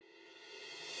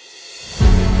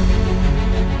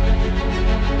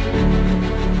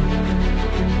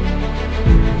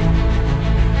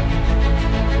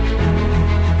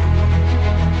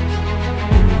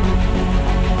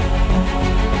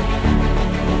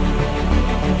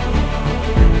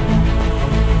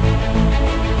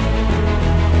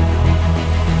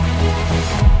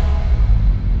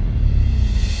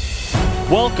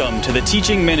Welcome to the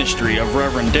teaching ministry of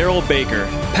Reverend Darrell Baker,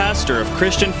 pastor of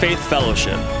Christian Faith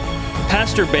Fellowship.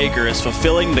 Pastor Baker is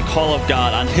fulfilling the call of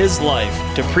God on his life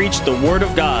to preach the Word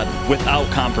of God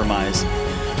without compromise,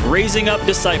 raising up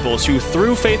disciples who,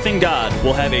 through faith in God,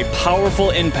 will have a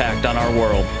powerful impact on our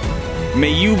world.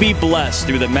 May you be blessed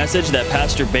through the message that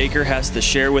Pastor Baker has to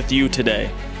share with you today.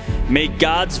 May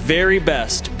God's very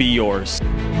best be yours.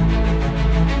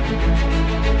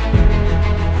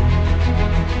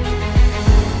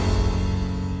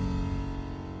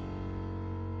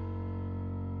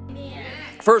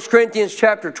 1 Corinthians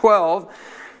chapter 12.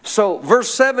 So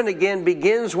verse 7 again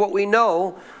begins what we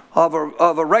know of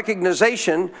a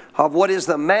recognition of what is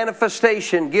the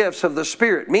manifestation gifts of the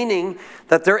Spirit, meaning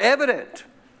that they're evident.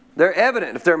 They're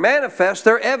evident. If they're manifest,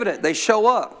 they're evident. They show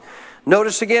up.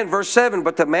 Notice again verse 7,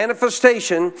 but the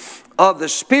manifestation of the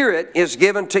Spirit is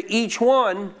given to each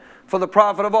one for the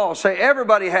profit of all. Say,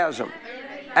 everybody has them.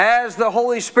 As the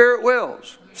Holy Spirit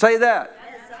wills. Say that.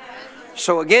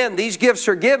 So again, these gifts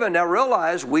are given. Now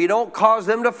realize, we don't cause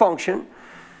them to function.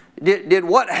 Did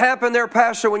what happened there,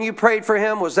 Pastor, when you prayed for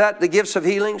him? Was that the gifts of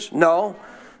healings? No.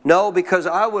 No, because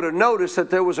I would have noticed that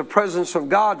there was a presence of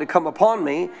God to come upon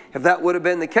me if that would have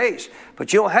been the case.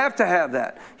 But you don't have to have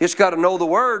that. You just got to know the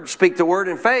Word, speak the Word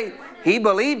in faith. He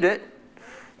believed it.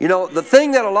 You know, the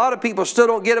thing that a lot of people still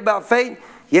don't get about faith,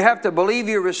 you have to believe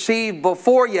you receive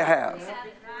before you have.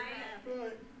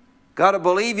 Got to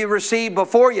believe you receive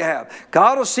before you have.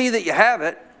 God will see that you have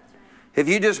it if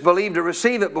you just believe to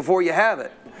receive it before you have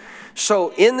it.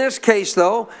 So in this case,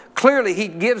 though, clearly he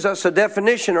gives us a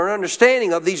definition or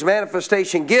understanding of these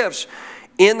manifestation gifts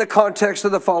in the context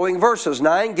of the following verses.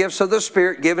 9 gifts of the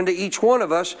Spirit given to each one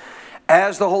of us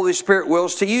as the Holy Spirit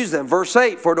wills to use them. Verse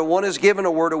 8, for to one is given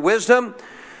a word of wisdom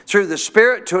through the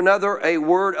Spirit, to another a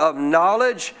word of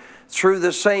knowledge through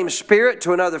the same Spirit,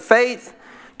 to another faith,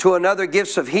 to another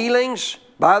gifts of healings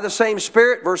by the same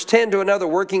Spirit. Verse 10, to another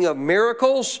working of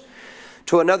miracles,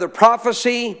 to another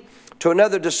prophecy, to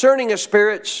another discerning of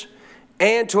spirits,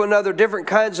 and to another different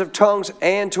kinds of tongues,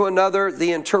 and to another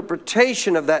the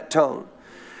interpretation of that tongue.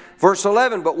 Verse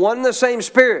 11, but one and the same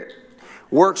Spirit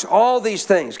works all these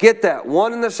things. Get that?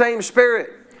 One and the same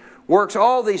Spirit works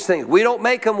all these things. We don't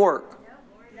make them work.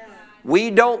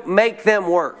 We don't make them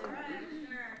work.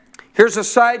 Here's a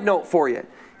side note for you.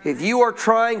 If you are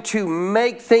trying to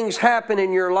make things happen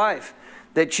in your life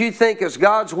that you think is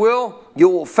God's will, you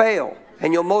will fail.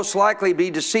 And you'll most likely be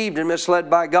deceived and misled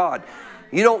by God.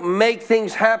 You don't make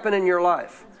things happen in your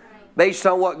life based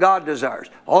on what God desires.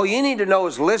 All you need to know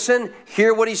is listen,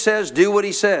 hear what He says, do what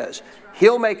He says.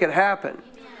 He'll make it happen.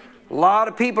 A lot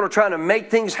of people are trying to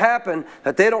make things happen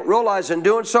that they don't realize in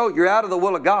doing so, you're out of the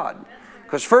will of God.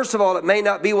 Because first of all, it may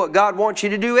not be what God wants you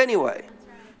to do anyway.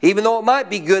 Even though it might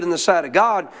be good in the sight of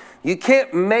God, you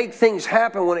can't make things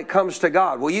happen when it comes to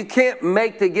God. Well, you can't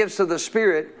make the gifts of the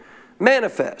Spirit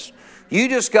manifest. You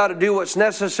just got to do what's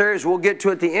necessary, as we'll get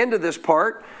to at the end of this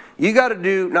part. You got to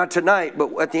do, not tonight,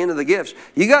 but at the end of the gifts,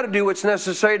 you got to do what's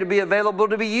necessary to be available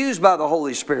to be used by the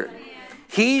Holy Spirit.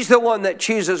 He's the one that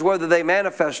chooses whether they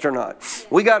manifest or not.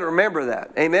 We got to remember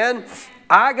that. Amen?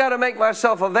 I got to make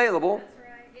myself available.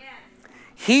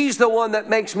 He's the one that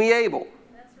makes me able.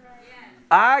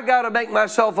 I got to make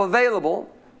myself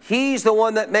available. He's the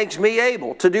one that makes me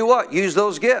able to do what? Use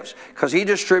those gifts. Because He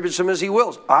distributes them as He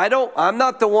wills. I'm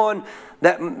not the one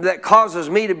that causes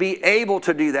me to be able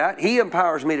to do that. He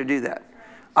empowers me to do that.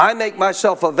 I make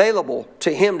myself available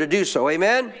to Him to do so.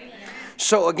 Amen?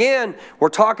 So again, we're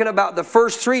talking about the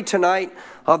first 3 tonight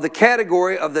of the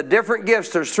category of the different gifts.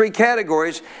 There's 3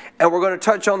 categories. And we're going to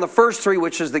touch on the first 3,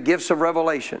 which is the gifts of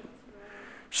revelation.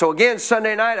 So again,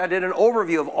 Sunday night I did an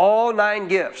overview of all 9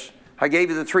 gifts. I gave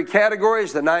you the 3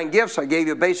 categories, the 9 gifts. I gave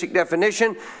you a basic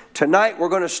definition. Tonight we're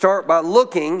going to start by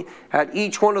looking at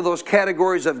each one of those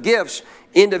categories of gifts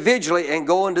individually and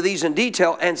go into these in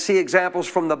detail and see examples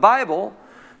from the Bible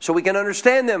so we can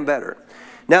understand them better.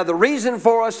 Now the reason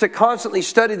for us to constantly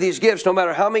study these gifts, no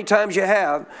matter how many times you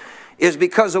have, is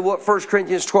because of what 1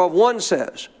 Corinthians 12:1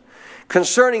 says.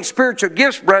 Concerning spiritual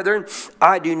gifts, brethren,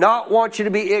 I do not want you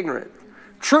to be ignorant.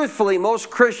 Truthfully, most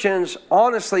Christians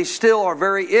honestly still are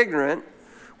very ignorant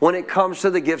when it comes to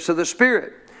the gifts of the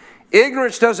Spirit.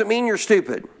 Ignorance doesn't mean you're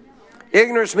stupid.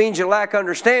 Ignorance means you lack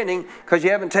understanding because you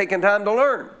haven't taken time to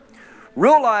learn.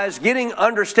 Realize getting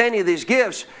understanding of these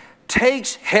gifts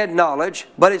takes head knowledge,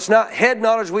 but it's not head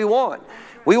knowledge we want.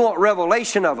 We want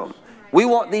revelation of them. We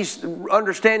want these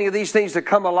understanding of these things to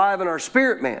come alive in our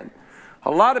spirit, man. A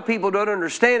lot of people don't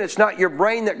understand it's not your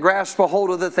brain that grasps a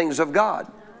hold of the things of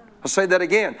God. I'll say that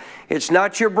again. It's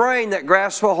not your brain that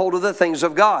grasps a hold of the things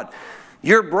of God.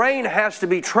 Your brain has to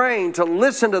be trained to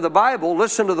listen to the Bible,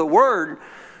 listen to the Word,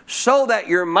 so that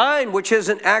your mind, which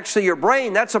isn't actually your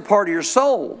brain, that's a part of your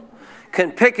soul,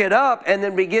 can pick it up and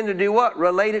then begin to do what?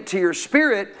 Relate it to your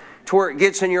spirit to where it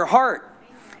gets in your heart.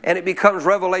 And it becomes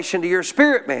revelation to your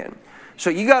spirit, man. So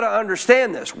you got to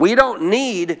understand this. We don't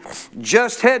need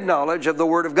just head knowledge of the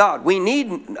Word of God. We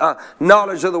need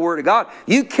knowledge of the Word of God.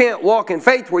 You can't walk in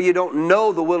faith where you don't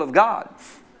know the will of God.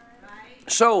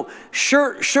 So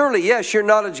surely, yes, your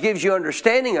knowledge gives you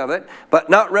understanding of it, but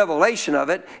not revelation of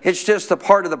it. It's just a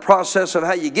part of the process of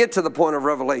how you get to the point of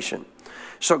revelation.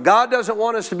 So God doesn't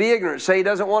want us to be ignorant. Say He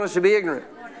doesn't want us to be ignorant.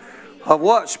 Of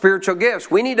what? Spiritual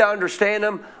gifts. We need to understand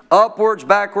them upwards,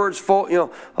 backwards,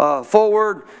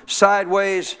 forward,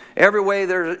 sideways, every way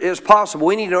there is possible.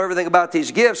 We need to know everything about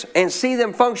these gifts and see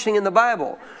them functioning in the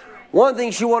Bible. One of the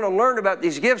things you want to learn about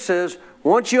these gifts is,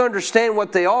 once you understand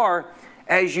what they are,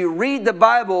 as you read the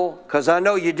Bible, because I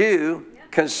know you do,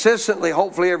 consistently,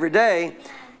 hopefully every day,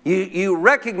 you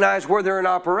recognize where they're in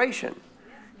operation.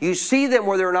 You see them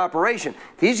where they're in operation.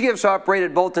 These gifts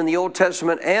operated both in the Old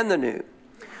Testament and the New.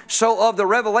 So of the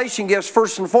revelation gifts,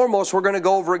 first and foremost, we're going to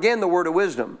go over again the word of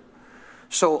wisdom.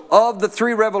 So of the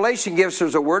three revelation gifts,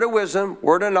 there's a word of wisdom,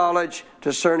 word of knowledge,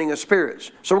 discerning of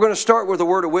spirits. So we're going to start with the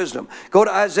word of wisdom. Go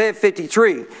to Isaiah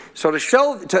 53. So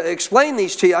to explain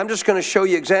these to you, I'm just going to show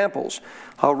you examples.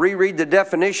 I'll reread the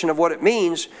definition of what it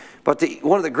means. But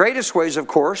one of the greatest ways, of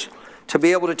course, to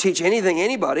be able to teach anything,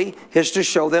 anybody, is to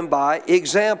show them by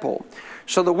example.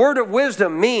 So the word of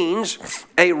wisdom means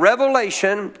a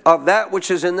revelation of that which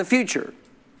is in the future.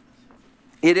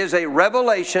 It is a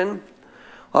revelation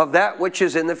of that which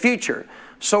is in the future.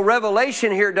 So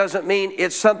revelation here doesn't mean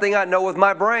it's something I know with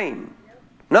my brain.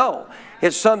 No,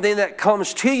 it's something that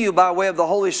comes to you by way of the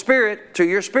Holy Spirit to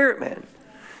your spirit man.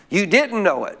 You didn't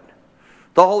know it.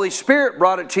 The Holy Spirit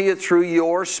brought it to you through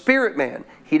your spirit man.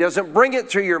 He doesn't bring it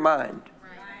through your mind.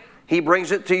 He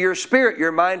brings it to your spirit.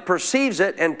 Your mind perceives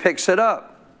it and picks it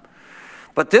up.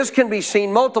 But this can be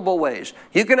seen multiple ways.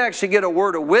 You can actually get a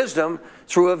word of wisdom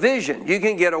through a vision. You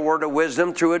can get a word of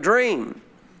wisdom through a dream.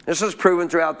 This is proven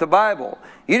throughout the Bible.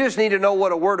 You just need to know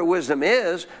what a word of wisdom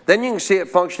is. Then you can see it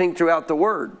functioning throughout the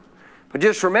Word. But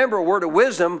just remember, a word of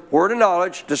wisdom, word of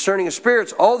knowledge, discerning of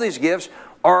spirits, all these gifts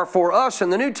are for us in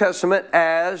the New Testament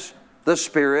as the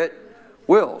Spirit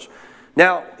wills.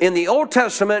 Now, in the Old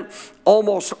Testament,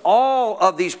 almost all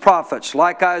of these prophets,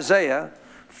 like Isaiah,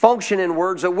 function in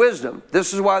words of wisdom.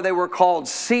 This is why they were called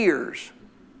seers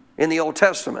in the Old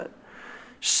Testament.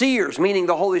 Seers, meaning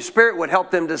the Holy Spirit would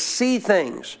help them to see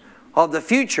things of the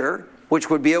future, which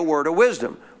would be a word of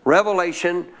wisdom.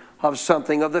 Revelation of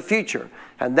something of the future.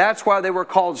 And that's why they were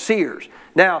called seers.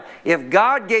 Now, if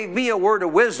God gave me a word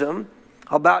of wisdom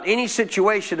about any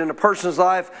situation in a person's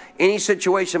life, any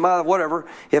situation in my life, whatever,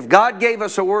 if God gave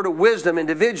us a word of wisdom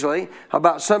individually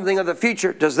about something of the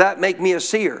future, does that make me a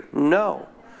seer? No.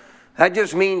 That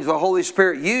just means the Holy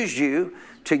Spirit used you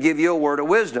to give you a word of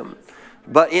wisdom.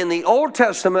 But in the Old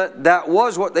Testament, that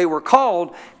was what they were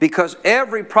called, because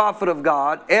every prophet of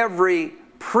God, every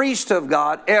priest of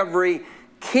God, every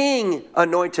king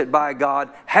anointed by God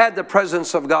had the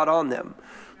presence of God on them.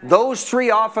 Those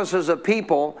three offices of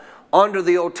people under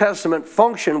the Old Testament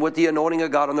function with the anointing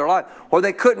of God on their life, or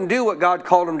they couldn't do what God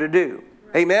called them to do.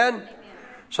 Amen?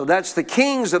 So that's the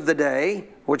kings of the day,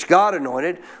 which God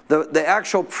anointed, the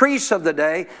actual priests of the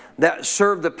day that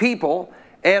served the people,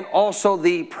 and also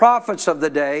the prophets of the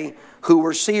day who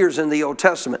were seers in the Old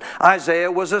Testament.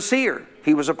 Isaiah was a seer.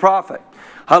 He was a prophet.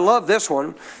 I love this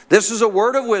one. This is a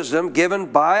word of wisdom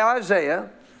given by Isaiah,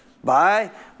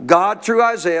 by God through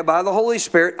Isaiah, by the Holy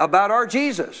Spirit, about our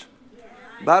Jesus.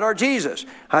 About our Jesus.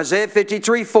 Isaiah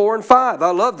 53, 4 and 5. I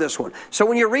love this one. So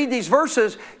when you read these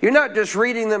verses, you're not just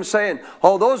reading them saying,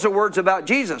 oh, those are words about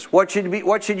Jesus. What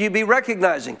should you be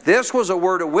recognizing? This was a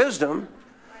word of wisdom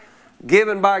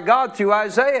given by God through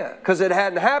Isaiah, because it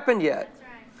hadn't happened yet.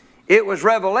 It was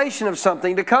revelation of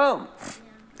something to come.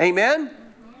 Amen?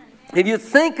 If you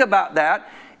think about that,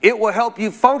 it will help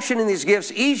you function in these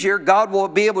gifts easier. God will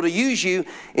be able to use you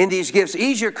in these gifts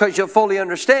easier because you'll fully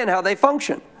understand how they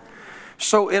function.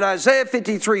 So in Isaiah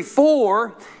 53,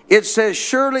 4, it says,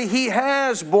 surely He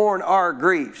has borne our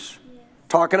griefs.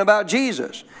 Talking about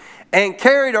Jesus. And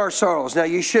carried our sorrows. Now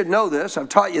you should know this. I've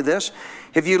taught you this.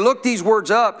 If you look these words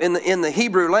up in the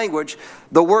Hebrew language,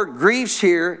 the word griefs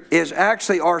here is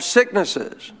actually our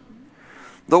sicknesses.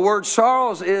 The word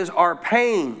sorrows is our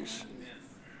pains.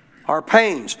 Our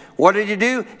pains. What did He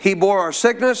do? He bore our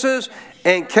sicknesses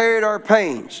and carried our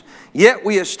pains. Yet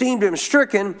we esteemed Him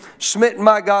stricken, smitten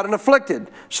by God, and afflicted.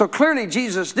 So clearly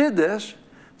Jesus did this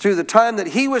through the time that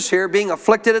He was here, being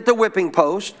afflicted at the whipping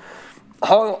post,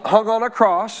 hung on a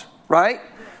cross, right?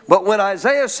 But when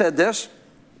Isaiah said this,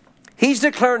 he's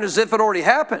declaring as if it already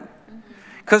happened.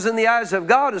 Because in the eyes of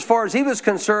God, as far as he was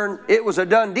concerned, it was a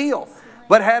done deal.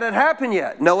 But had it happened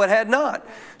yet? No, it had not.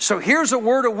 So here's a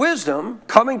word of wisdom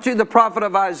coming to the prophet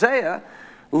of Isaiah,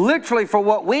 literally for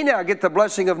what we now get the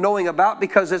blessing of knowing about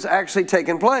because it's actually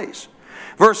taken place.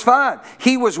 Verse 5,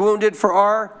 he was wounded for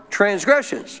our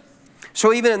transgressions.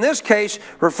 So even in this case,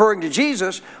 referring to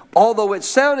Jesus, although it's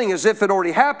sounding as if it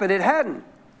already happened, it hadn't.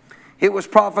 It was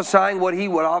prophesying what he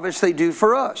would obviously do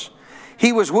for us.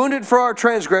 He was wounded for our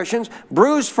transgressions,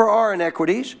 bruised for our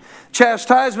iniquities.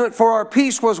 Chastisement for our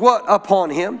peace was what? Upon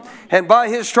him. And by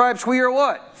his stripes we are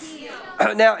what?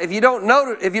 Healed. Now, if you don't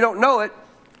know it,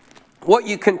 what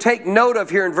you can take note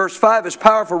of here in verse 5 is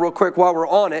powerful real quick while we're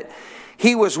on it.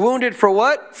 He was wounded for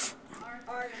what?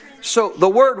 So the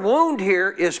word wound here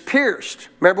is pierced.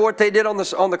 Remember what they did on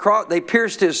the cross? They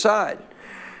pierced his side.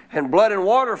 And blood and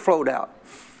water flowed out.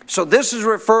 So this is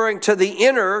referring to the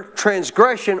inner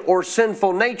transgression or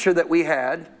sinful nature that we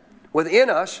had within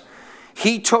us.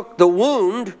 He took the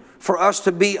wound for us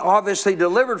to be obviously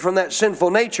delivered from that sinful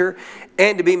nature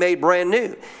and to be made brand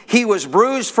new. He was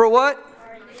bruised for what?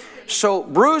 So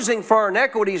bruising for our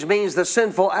iniquities means the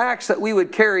sinful acts that we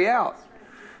would carry out.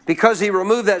 Because he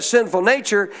removed that sinful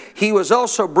nature, he was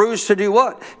also bruised to do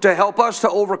what? To help us to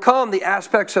overcome the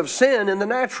aspects of sin in the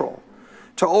natural.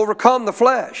 To overcome the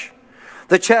flesh.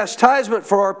 The chastisement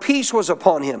for our peace was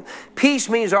upon him. Peace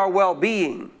means our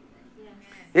well-being.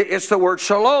 It's the word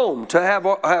shalom, to have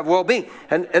well-being.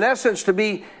 And in essence, to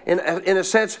be, in a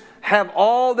sense, have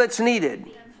all that's needed.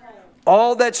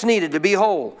 All that's needed to be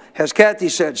whole, as Kathy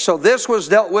said. So this was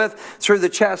dealt with through the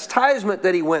chastisement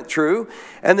that he went through.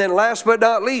 And then last but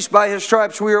not least, by his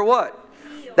stripes we are what?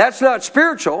 That's not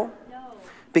spiritual,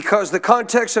 because the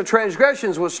context of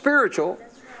transgressions was spiritual.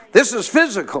 This is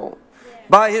physical.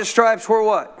 By his stripes we're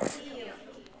what?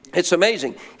 It's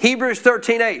amazing. Hebrews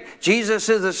 13:8. Jesus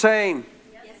is the same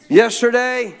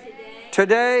yesterday,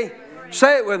 today.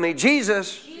 Say it with me.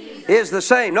 Jesus is the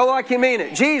same. No, like you mean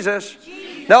it. Jesus.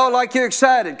 No, like you're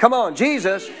excited. Come on.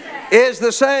 Jesus is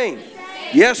the same.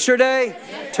 Yesterday,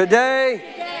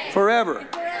 today, forever.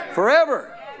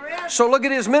 Forever. So look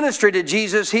at his ministry. Did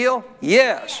Jesus heal?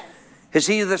 Yes. Is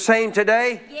he the same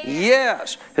today?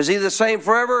 Yes. Is he the same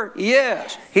forever?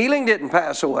 Yes. Healing didn't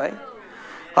pass away.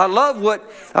 I love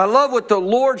what the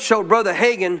Lord showed Brother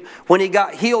Hagin when he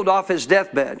got healed off his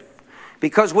deathbed.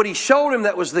 Because what he showed him,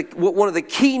 that was one of the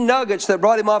key nuggets that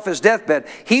brought him off his deathbed.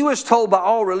 He was told by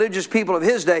all religious people of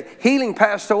his day, healing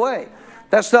passed away.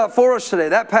 That's not for us today.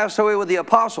 That passed away with the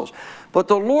apostles. But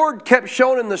the Lord kept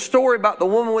showing him the story about the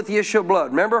woman with the issue of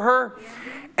blood. Remember her?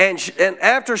 And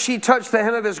after she touched the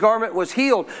hem of his garment, was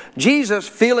healed. Jesus,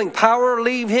 feeling power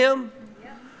leave him,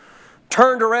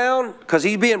 turned around, because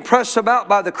he's being pressed about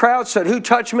by the crowd, said, who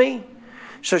touched me?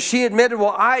 So she admitted,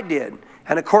 well, I did.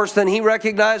 And of course, then he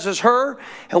recognizes her.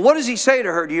 And what does he say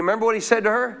to her? Do you remember what he said to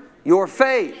her? Your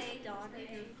faith.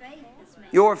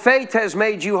 Your faith has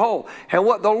made you whole. And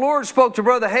what the Lord spoke to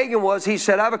Brother Hagin was, he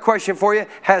said, I have a question for you.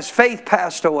 Has faith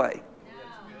passed away?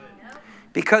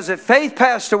 Because if faith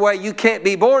passed away, you can't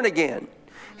be born again.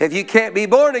 If you can't be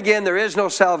born again, there is no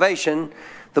salvation.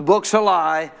 The book's a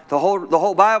lie. The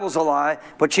whole Bible's a lie.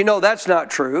 But you know that's not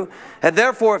true. And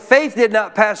therefore, if faith did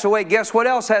not pass away, guess what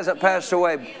else hasn't passed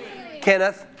away,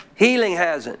 Kenneth? Healing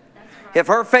hasn't. If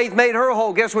her faith made her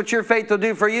whole, guess what your faith will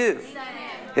do for you?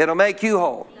 It'll make you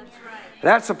whole.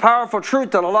 That's a powerful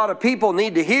truth that a lot of people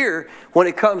need to hear when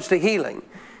it comes to healing.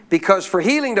 Because for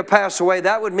healing to pass away,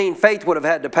 that would mean faith would have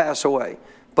had to pass away.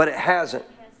 But it hasn't.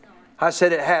 I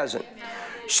said it hasn't.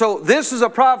 So this is a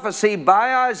prophecy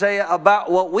by Isaiah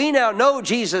about what we now know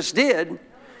Jesus did.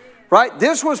 Right?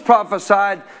 This was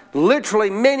prophesied literally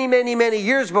many, many, many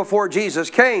years before Jesus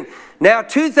came. Now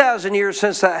 2,000 years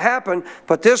since that happened.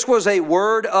 But this was a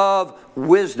word of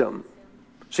wisdom.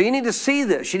 So you need to see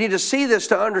this. You need to see this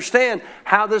to understand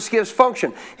how this gives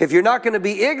function. If you're not going to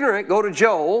be ignorant, go to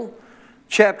Joel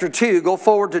chapter 2. Go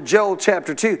forward to Joel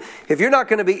chapter 2. If you're not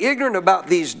going to be ignorant about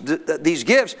these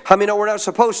gifts, how many know we're not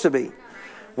supposed to be?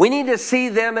 We need to see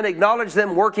them and acknowledge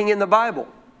them working in the Bible.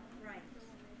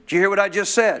 Did you hear what I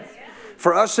just said?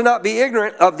 For us to not be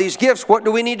ignorant of these gifts, what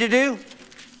do we need to do?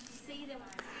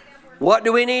 What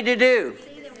do we need to do?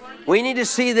 We need to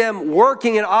see them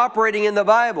working and operating in the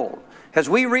Bible. As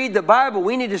we read the Bible,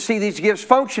 we need to see these gifts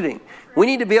functioning. We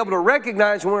need to be able to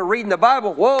recognize when we're reading the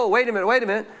Bible, whoa, wait a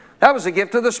minute. That was a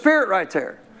gift of the Spirit right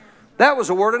there. That was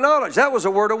a word of knowledge. That was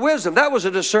a word of wisdom. That was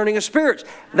a discerning of spirits.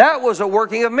 That was a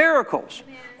working of miracles.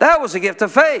 That was a gift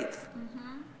of faith.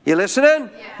 You listening?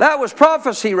 That was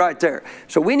prophecy right there.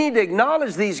 So we need to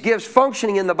acknowledge these gifts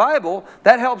functioning in the Bible.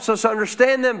 That helps us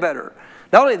understand them better.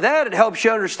 Not only that, it helps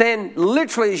you understand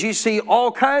literally as you see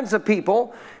all kinds of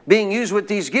people being used with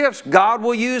these gifts, God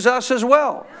will use us as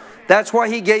well. That's why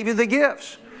He gave you the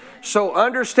gifts. So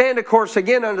understand, of course,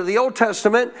 again, under the Old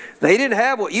Testament, they didn't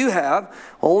have what you have.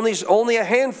 Only a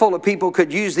handful of people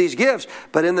could use these gifts.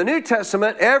 But in the New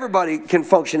Testament, everybody can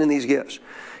function in these gifts.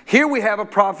 Here we have a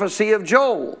prophecy of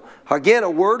Joel. Again, a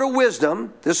word of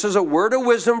wisdom. This is a word of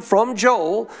wisdom from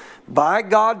Joel, by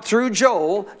God through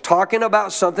Joel, talking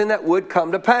about something that would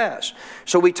come to pass.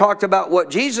 So we talked about what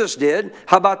Jesus did.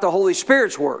 How about the Holy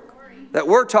Spirit's work that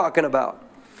we're talking about?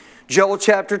 Joel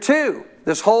chapter 2.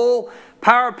 This whole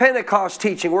Power of Pentecost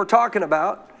teaching we're talking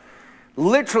about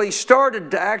literally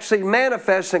started to actually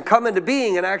manifest and come into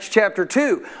being in Acts chapter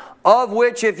 2, of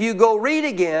which if you go read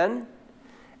again,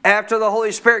 after the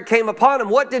Holy Spirit came upon him,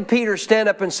 what did Peter stand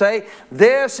up and say?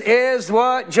 This is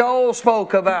what Joel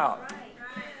spoke about.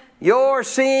 You're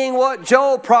seeing what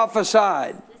Joel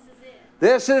prophesied.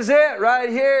 This is it right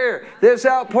here. This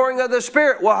outpouring of the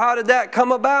Spirit. Well, how did that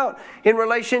come about in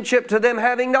relationship to them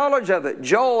having knowledge of it?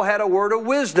 Joel had a word of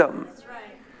wisdom.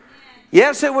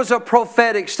 Yes, it was a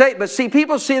prophetic state, but see,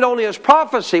 people see it only as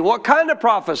prophecy. What kind of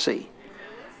prophecy?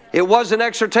 It wasn't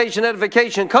exhortation,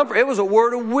 edification, comfort. It was a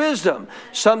word of wisdom,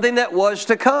 something that was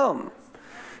to come.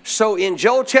 So in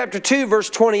Joel chapter 2, verse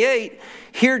 28,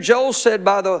 here Joel said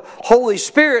by the Holy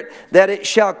Spirit that it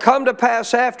shall come to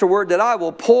pass afterward that I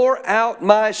will pour out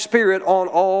my Spirit on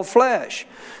all flesh.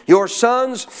 Your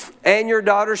sons and your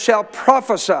daughters shall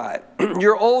prophesy.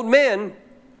 Your old men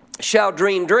shall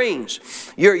dream dreams.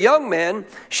 Your young men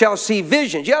shall see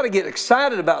visions. You ought to get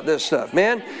excited about this stuff,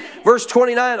 man. Verse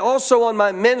 29, also on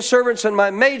my men servants and my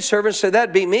maid servants, so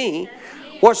that be me.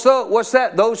 What's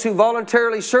that? Those who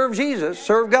voluntarily serve Jesus,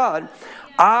 serve God.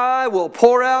 I will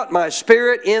pour out my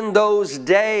Spirit in those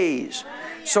days.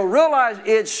 So realize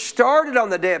it started on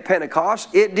the day of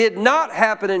Pentecost. It did not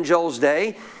happen in Joel's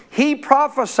day. He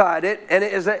prophesied it, and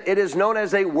it is known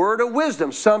as a word of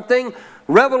wisdom,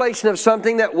 revelation of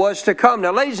something that was to come.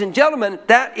 Now, ladies and gentlemen,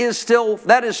 that is still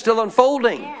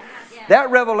unfolding. That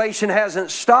revelation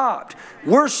hasn't stopped.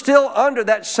 We're still under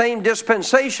that same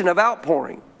dispensation of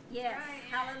outpouring. Yes.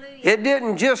 Hallelujah. It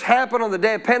didn't just happen on the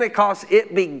day of Pentecost.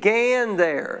 It began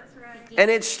there. And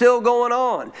it's still going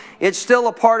on. It's still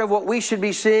a part of what we should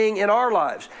be seeing in our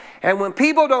lives. And when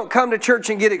people don't come to church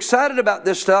and get excited about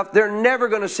this stuff, they're never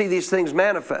going to see these things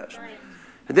manifest.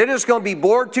 They're just going to be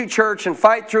bored to church and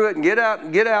fight through it and get out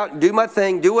and do my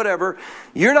thing, do whatever.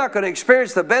 You're not going to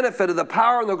experience the benefit of the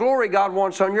power and the glory God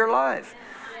wants on your life.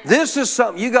 This is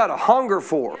something you got to hunger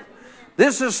for.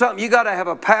 This is something you got to have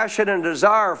a passion and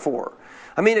desire for.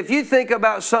 I mean, if you think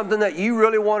about something that you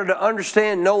really wanted to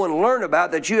understand, know, and learn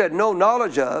about that you had no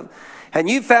knowledge of, and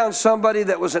you found somebody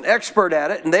that was an expert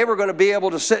at it, and they were going to be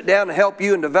able to sit down and help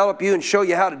you and develop you and show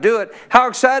you how to do it, how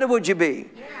excited would you be?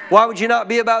 Why would you not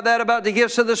be about that, about the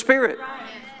gifts of the Spirit?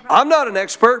 I'm not an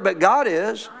expert, but God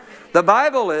is. The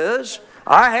Bible is.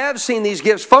 I have seen these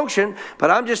gifts function, but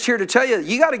I'm just here to tell you,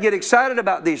 you got to get excited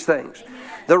about these things.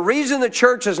 The reason the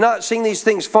church is not seeing these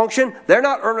things function, they're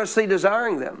not earnestly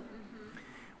desiring them.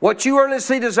 What you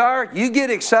earnestly desire, you get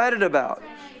excited about.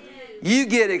 You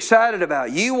get excited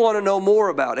about. You want to know more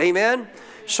about. Amen?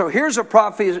 So here's a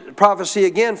prophecy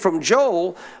again from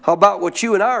Joel about what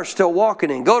you and I are still walking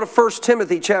in. Go to 1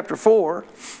 Timothy chapter 4.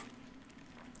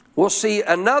 We'll see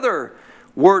another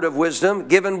word of wisdom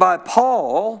given by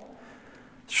Paul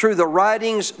through the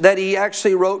writings that he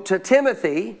actually wrote to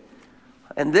Timothy.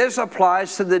 And this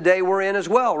applies to the day we're in as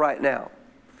well right now.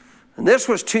 And this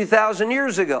was 2,000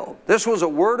 years ago. This was a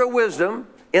word of wisdom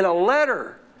in a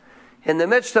letter. In the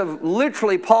midst of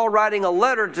literally Paul writing a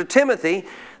letter to Timothy.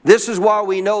 This is why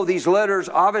we know these letters,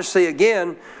 obviously,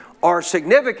 again, are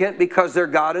significant because they're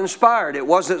God-inspired. It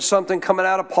wasn't something coming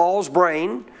out of Paul's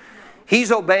brain.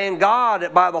 He's obeying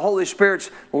God by the Holy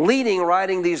Spirit's leading,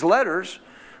 writing these letters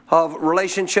of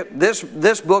relationship,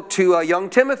 this book to young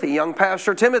Timothy, young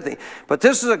pastor Timothy. But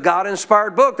this is a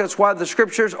God-inspired book. That's why the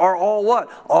scriptures are all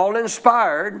what? All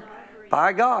inspired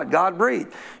by God. God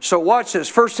breathed. So watch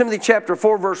this. 1 Timothy chapter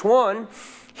 4, verse 1.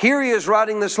 Here he is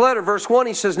writing this letter. Verse 1,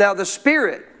 he says, now the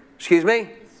Spirit, excuse me?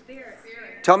 Spirit.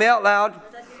 Tell me out loud.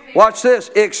 Watch this.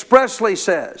 Expressly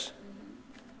says.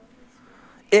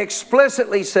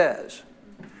 Explicitly says.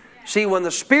 See, when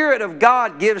the Spirit of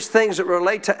God gives things that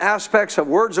relate to aspects of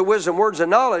words of wisdom, words of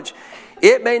knowledge,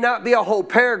 It may not be a whole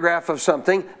paragraph of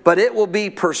something, but it will be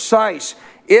precise.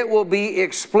 It will be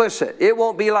explicit. It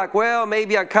won't be like, well,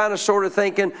 maybe I'm kind of sort of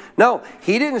thinking. No,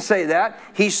 he didn't say that.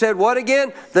 He said what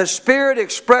again? The Spirit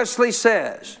expressly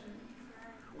says.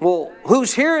 Well,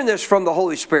 who's hearing this from the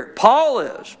Holy Spirit? Paul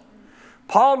is.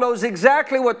 Paul knows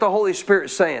exactly what the Holy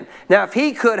Spirit's saying. Now, if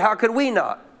he could, how could we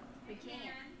not? We can.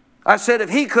 I said, if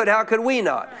he could, how could we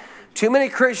not? Too many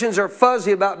Christians are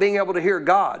fuzzy about being able to hear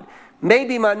God.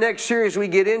 Maybe my next series we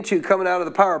get into coming out of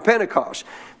the Power of Pentecost.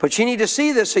 But you need to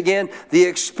see this again.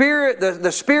 The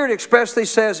Spirit expressly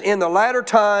says, in the latter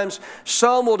times,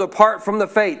 some will depart from the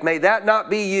faith. May that not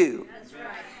be you. That's right.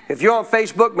 If you're on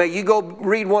Facebook, may you go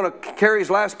read one of Carrie's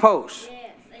last posts. Yes.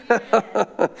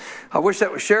 Amen. I wish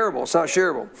that was shareable. It's not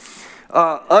shareable.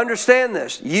 Understand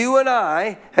this. You and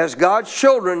I, as God's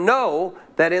children, know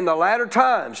that in the latter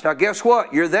times, now guess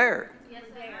what? You're there. Yes,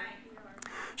 they are.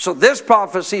 So this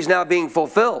prophecy is now being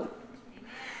fulfilled.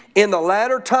 In the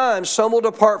latter times, some will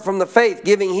depart from the faith,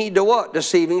 giving heed to what?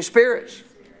 Deceiving spirits.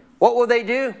 What will they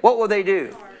do? What will they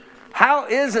do? How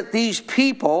is it these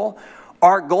people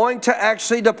are going to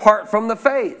actually depart from the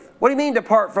faith? What do you mean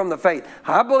depart from the faith?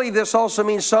 I believe this also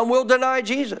means some will deny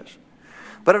Jesus.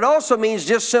 But it also means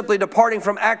just simply departing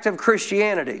from active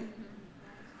Christianity.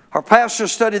 Our pastor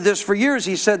studied this for years.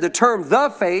 He said the term the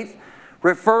faith,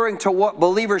 referring to what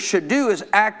believers should do, is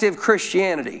active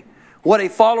Christianity. What a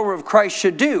follower of Christ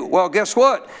should do. Well, guess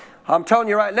what? I'm telling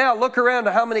you right now, look around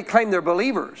to how many claim they're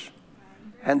believers.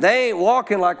 And they ain't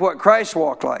walking like what Christ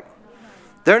walked like.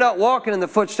 They're not walking in the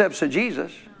footsteps of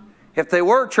Jesus. If they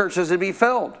were, churches would be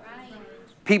filled.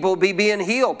 People would be being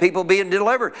healed. People being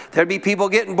delivered. There'd be people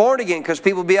getting born again because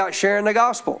people would be out sharing the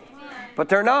gospel. But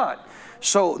they're not.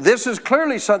 So this is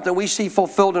clearly something we see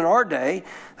fulfilled in our day,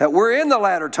 that we're in the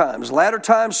latter times. Latter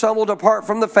times, some will depart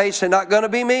from the faith. They're not going to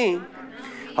be me.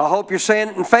 I hope you're saying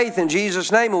it in faith in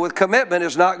Jesus' name and with commitment.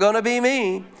 It's not going to be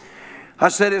me. I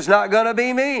said it's not going to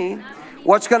be me.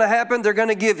 What's going to happen? They're going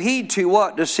to give heed to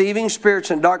what? Deceiving spirits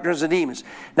and doctrines of demons.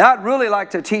 Now, I'd really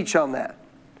like to teach on that,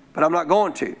 but I'm not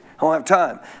going to. I don't have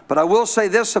time. But I will say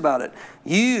this about it.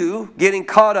 You getting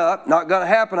caught up, not going to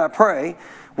happen, I pray,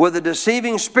 with a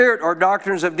deceiving spirit or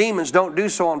doctrines of demons, don't do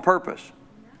so on purpose.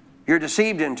 You're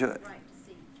deceived into it.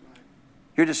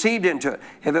 You're deceived into it.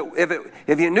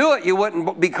 If you knew it, you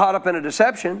wouldn't be caught up in a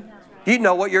deception. You'd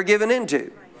know what you're giving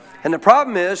into. And the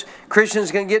problem is,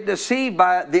 Christians can get deceived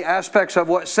by the aspects of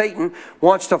what Satan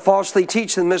wants to falsely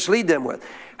teach and mislead them with.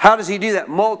 How does he do that?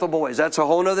 Multiple ways. That's a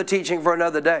whole other teaching for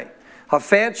another day.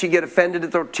 Offense, you get offended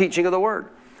at the teaching of the Word.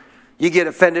 You get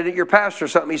offended at your pastor,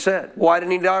 something he said. Why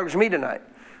didn't he acknowledge me tonight?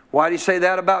 Why did he say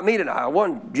that about me tonight? I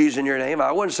wasn't using your name.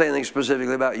 I wasn't saying anything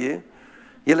specifically about you.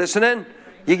 You listening?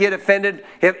 You get offended.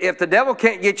 If the devil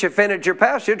can't get you offended at your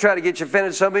pastor, he'll try to get you offended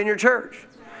at somebody in your church.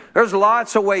 There's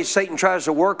lots of ways Satan tries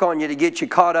to work on you to get you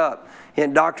caught up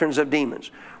in doctrines of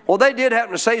demons. Well, they did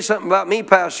happen to say something about me,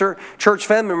 pastor, church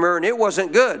family member, and it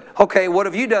wasn't good. Okay, what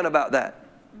have you done about that?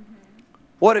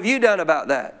 What have you done about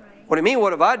that? What do you mean,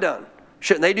 what have I done?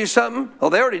 Shouldn't they do something? Well,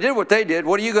 they already did what they did.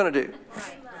 What are you going to do?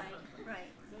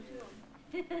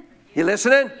 You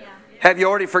listening? Have you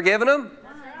already forgiven them?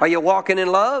 Are you walking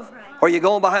in love? Or are you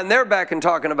going behind their back and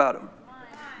talking about them?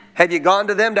 Have you gone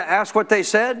to them to ask what they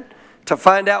said? To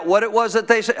find out what it was that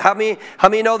they said? How many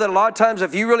know that a lot of times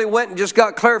if you really went and just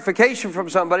got clarification from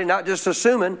somebody, not just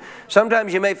assuming,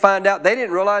 sometimes you may find out they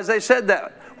didn't realize they said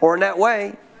that or in that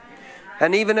way.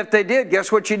 And even if they did,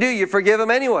 guess what you do? You forgive them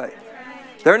anyway.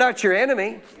 They're not your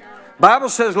enemy. Bible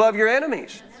says love your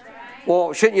enemies.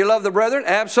 Well, shouldn't you love the brethren?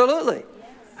 Absolutely.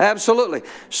 Absolutely.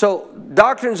 So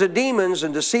doctrines of demons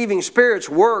and deceiving spirits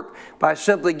work by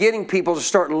simply getting people to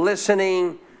start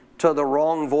listening to the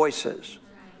wrong voices.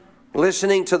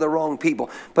 Listening to the wrong people.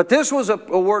 But this was a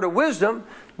word of wisdom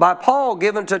by Paul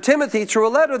given to Timothy through a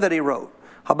letter that he wrote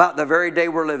about the very day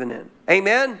we're living in.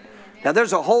 Amen? Now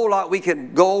there's a whole lot we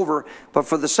can go over, but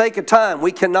for the sake of time,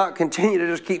 we cannot continue to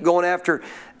just keep going after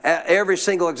every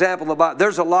single example of the Bible.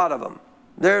 There's a lot of them.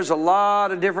 There's a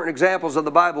lot of different examples of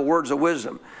the Bible, words of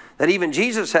wisdom, that even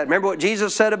Jesus had. Remember what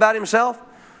Jesus said about himself?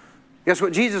 Guess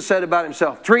what Jesus said about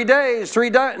himself? 3 days, 3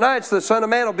 nights, the Son of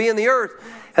Man will be in the earth,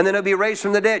 and then he'll be raised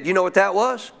from the dead. You know what that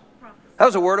was? That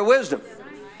was a word of wisdom.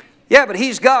 Yeah, but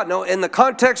he's God. No, in the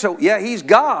context of, yeah, he's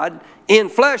God in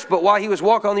flesh, but while he was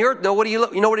walking on the earth, no,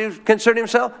 you know what he considered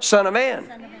himself? Son of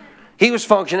Man. He was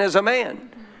functioning as a man.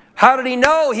 How did he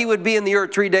know he would be in the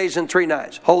earth 3 days and 3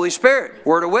 nights? Holy Spirit,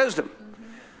 word of wisdom.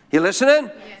 You listening?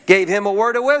 Gave him a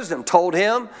word of wisdom. Told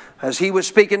him, as he was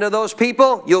speaking to those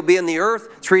people, you'll be in the earth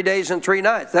 3 days and 3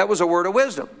 nights. That was a word of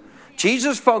wisdom.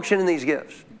 Jesus functioned in these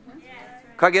gifts.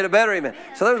 Can I get a better amen?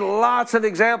 So there's lots of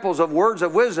examples of words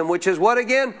of wisdom, which is what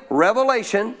again?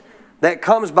 Revelation that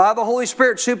comes by the Holy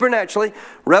Spirit supernaturally.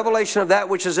 Revelation of that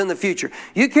which is in the future.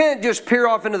 You can't just peer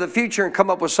off into the future and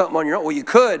come up with something on your own. Well, you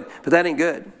could, but that ain't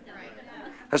good.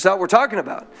 That's not what we're talking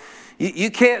about. You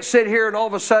can't sit here and all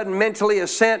of a sudden mentally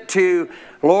assent to,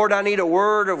 Lord, I need a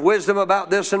word of wisdom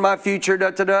about this in my future. Da,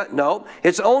 da, da. No,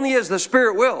 it's only as the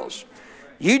Spirit wills.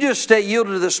 You just stay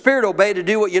yielded to the Spirit, obey to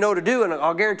do what you know to do, and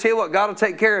I'll guarantee you what, God will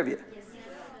take care of you.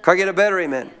 Can I get a better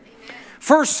amen?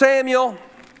 1 Samuel,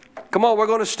 come on, we're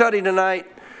going to study tonight.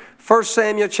 1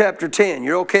 Samuel chapter 10.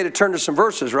 You're okay to turn to some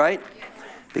verses, right?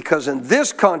 Because in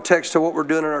this context of what we're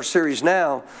doing in our series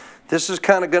now, this is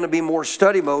kind of going to be more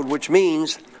study mode, which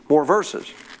means more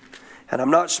verses. And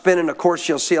I'm not spending, of course,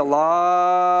 you'll see a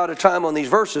lot of time on these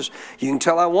verses. You can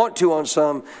tell I want to on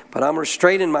some, but I'm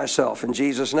restraining myself in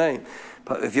Jesus' name.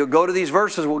 But if you'll go to these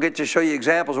verses, we'll get to show you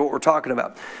examples of what we're talking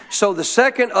about. So the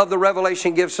second of the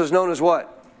revelation gifts is known as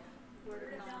what?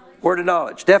 Word of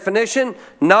knowledge. Definition,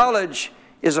 knowledge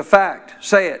is a fact.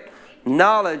 Say it.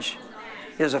 Knowledge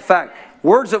is a fact.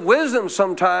 Words of wisdom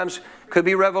sometimes could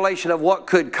be revelation of what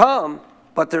could come,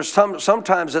 but there's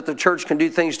sometimes that the church can do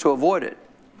things to avoid it.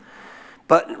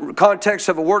 But in the context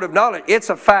of a word of knowledge, it's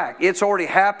a fact. It's already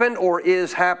happened or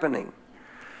is happening.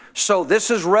 So this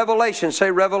is revelation.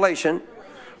 Say revelation.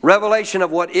 Revelation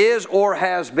of what is or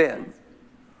has been.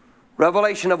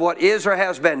 Revelation of what is or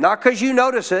has been. Not because you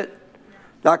notice it.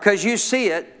 Not because you see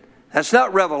it. That's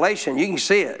not revelation. You can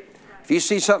see it. If you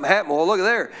see something happen, well, look at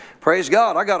there. Praise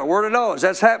God. I got a word of knowledge.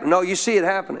 That's happening. No, you see it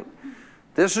happening.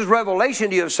 This is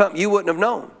revelation to you of something you wouldn't have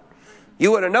known.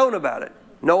 You would have known about it.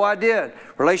 No idea.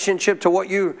 Relationship to what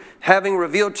you having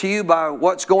revealed to you by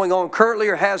what's going on currently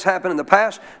or has happened in the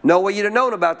past. No way you'd have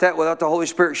known about that without the Holy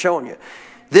Spirit showing you.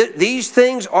 These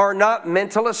things are not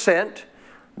mental assent.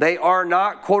 They are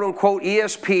not quote unquote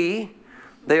ESP.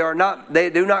 They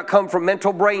do not come from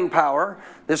mental brain power.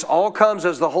 This all comes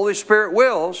as the Holy Spirit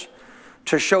wills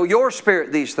to show your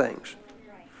spirit these things.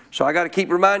 So I got to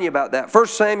keep reminding you about that. 1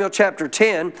 Samuel chapter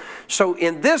 10. So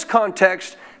in this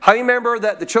context, how you remember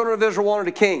that the children of Israel wanted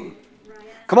a king?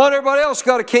 Come on, everybody else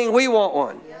got a king. We want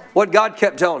one. What God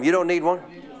kept telling them, you don't need one.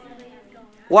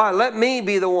 Why? Let me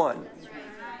be the one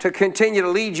to continue to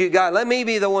lead you, God. Let me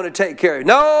be the one to take care of you.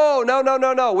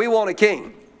 No. We want a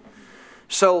king.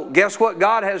 So guess what?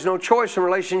 God has no choice in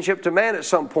relationship to man at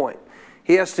some point.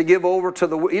 He has to give over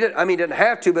to he didn't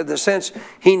have to, but in the sense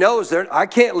he knows I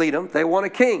can't lead them. They want a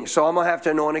king, so I'm going to have to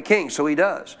anoint a king. So he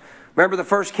does. Remember the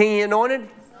first king he anointed?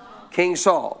 King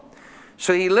Saul.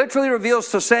 So he literally reveals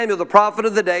to Samuel, the prophet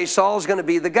of the day, Saul's going to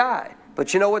be the guy.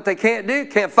 But you know what they can't do?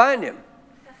 Can't find him.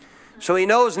 So he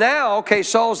knows now, okay,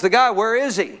 Saul's the guy. Where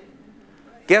is he?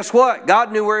 Guess what?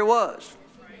 God knew where he was.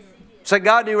 So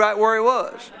God knew right where he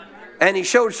was. And he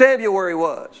showed Samuel where he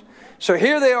was. So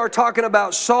here they are talking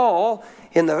about Saul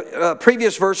in the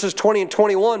previous verses 20 and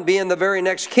 21 being the very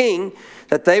next king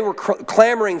that they were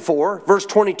clamoring for. Verse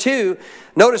 22,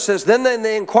 notice this. Then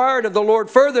they inquired of the Lord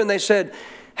further and they said,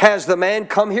 has the man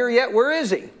come here yet? Where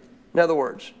is he? In other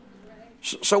words.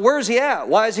 So where is he at?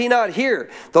 Why is he not here?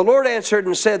 The Lord answered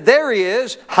and said, there he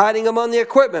is, hiding among the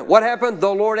equipment. What happened?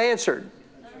 The Lord answered.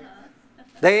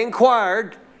 They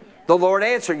inquired. The Lord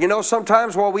answered. You know,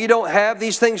 sometimes while we don't have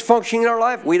these things functioning in our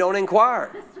life, we don't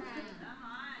inquire.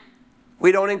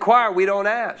 We don't inquire. We don't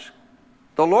ask.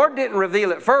 The Lord didn't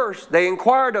reveal it first. They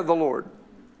inquired of the Lord.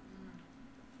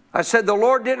 I said the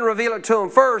Lord didn't reveal it to them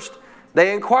first.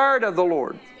 They inquired of the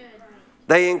Lord.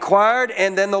 They inquired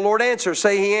and then the Lord answered.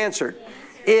 Say he answered.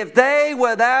 If they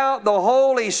without the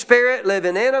Holy Spirit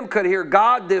living in them could hear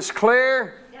God this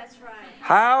clear,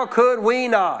 how could we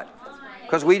not?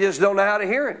 Because we just don't know how to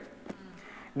hear Him.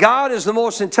 God is the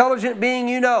most intelligent being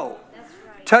you know.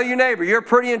 Right. Tell your neighbor, you're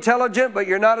pretty intelligent, but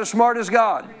you're not as smart as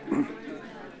God.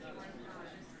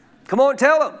 Come on,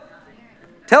 tell him.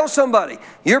 Tell somebody,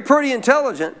 you're pretty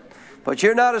intelligent, but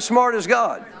you're not as smart as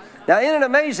God. Now, isn't it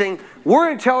amazing? We're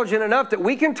intelligent enough that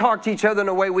we can talk to each other in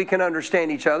a way we can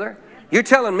understand each other. You're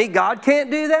telling me God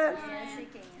can't do that? Yes, He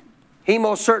can. He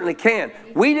most certainly can.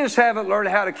 We just haven't learned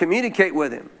how to communicate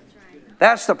with Him.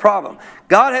 That's the problem.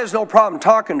 God has no problem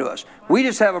talking to us. We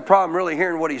just have a problem really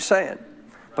hearing what He's saying.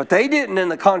 But they didn't in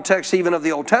the context even of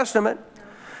the Old Testament.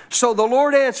 So the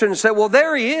Lord answered and said, well,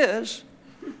 there He is.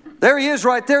 There He is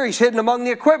right there. He's hidden among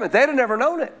the equipment. They'd have never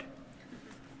known it.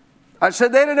 I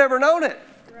said they'd have never known it.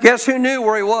 Guess who knew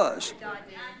where He was?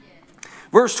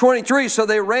 Verse 23, so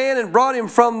they ran and brought Him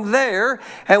from there.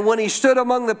 And when He stood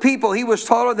among the people, He was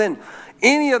taller than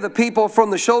any of the people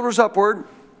from the shoulders upward.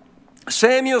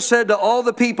 Samuel said to all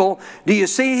the people, do you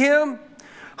see Him?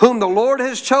 whom the Lord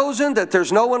has chosen, that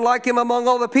there's no one like him among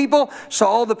all the people. So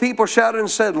all the people shouted and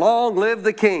said, long live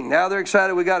the king. Now they're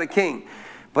excited we got a king.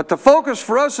 But the focus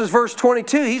for us is verse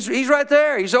 22. He's right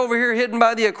there. He's over here hidden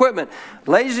by the equipment.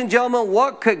 Ladies and gentlemen,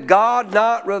 what could God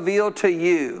not reveal to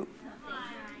you?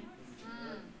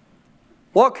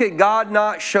 What could God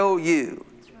not show you?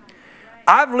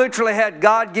 I've literally had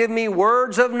God give me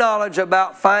words of knowledge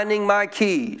about finding my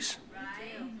keys.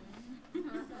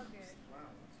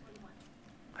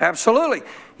 Absolutely.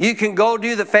 You can go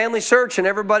do the family search and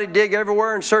everybody dig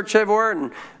everywhere and search everywhere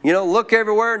and, look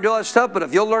everywhere and do all that stuff. But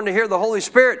if you'll learn to hear the Holy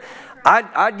Spirit,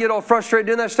 I'd get all frustrated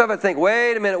doing that stuff. I think,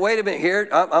 wait a minute here.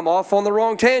 I'm off on the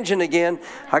wrong tangent again.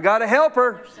 I got to help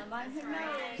her.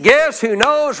 Guess who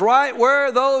knows right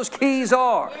where those keys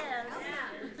are?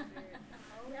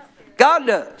 God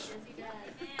does.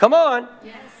 Come on.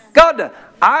 God does.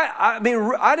 I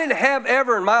mean, I didn't have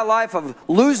ever in my life of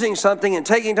losing something and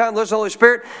taking time to listen to the Holy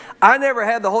Spirit. I never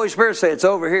had the Holy Spirit say, it's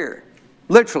over here.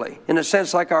 Literally, in a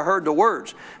sense like I heard the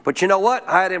words. But you know what?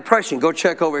 I had impression. Go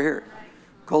check over here.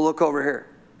 Go look over here.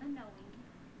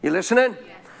 You listening?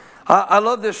 I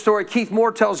love this story. Keith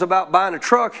Moore tells about buying a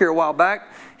truck here a while back.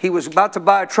 He was about to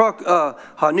buy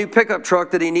a new pickup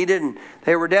truck that he needed, and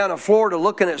they were down in Florida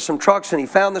looking at some trucks, and he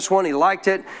found this one. He liked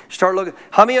it. Started looking.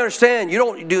 How many understand you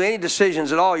don't do any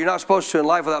decisions at all? You're not supposed to in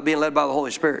life without being led by the Holy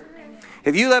Spirit.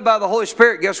 If you led by the Holy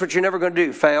Spirit, guess what you're never going to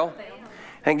do? Fail.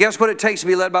 And guess what it takes to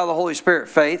be led by the Holy Spirit?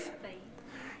 Faith.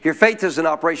 Your faith is in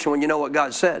operation when you know what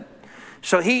God said.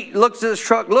 So he looked at this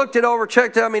truck, looked it over,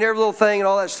 checked it. I mean, every little thing and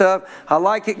all that stuff. I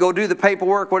like it. Go do the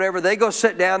paperwork, whatever. They go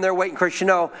sit down there waiting. Of course, you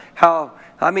know how,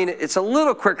 I mean, it's a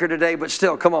little quicker today, but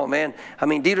still, come on, man. I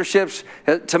mean, dealerships,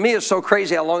 to me, it's so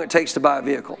crazy how long it takes to buy a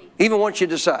vehicle, even once you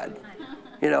decide,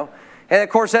 And, of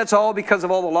course, that's all because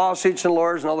of all the lawsuits and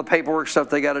lawyers and all the paperwork stuff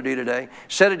they got to do today.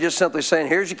 Instead of just simply saying,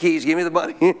 here's your keys, give me the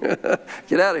money.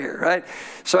 Get out of here, right?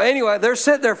 So anyway, they're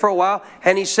sitting there for a while,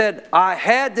 and he said, I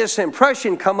had this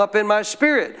impression come up in my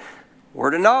spirit.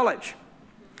 Word of knowledge.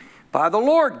 By the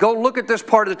Lord, go look at this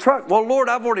part of the truck. Well, Lord,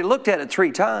 I've already looked at it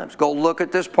 3 times. Go look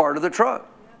at this part of the truck.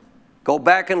 Go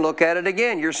back and look at it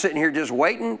again. You're sitting here just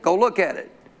waiting. Go look at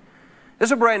it. This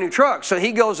is a brand new truck. So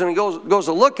he goes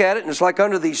to look at it, and it's like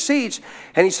under these seats.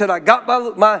 And he said, I got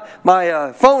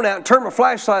my phone out and turned my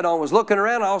flashlight on, was looking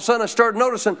around. And all of a sudden, I started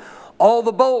noticing all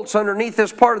the bolts underneath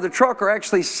this part of the truck are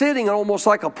actually sitting almost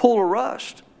like a pool of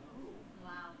rust.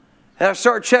 Wow. And I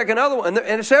started checking other ones,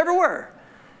 and it's everywhere.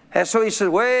 And so he said,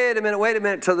 wait a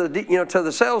minute, to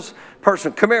the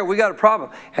salesperson, come here, we got a problem.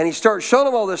 And he started showing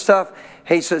them all this stuff.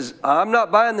 And he says, I'm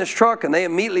not buying this truck. And they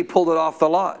immediately pulled it off the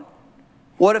lot.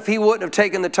 What if he wouldn't have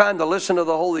taken the time to listen to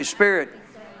the Holy Spirit?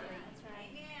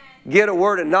 Get a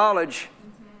word of knowledge.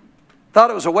 Thought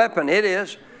it was a weapon. It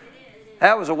is.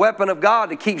 That was a weapon of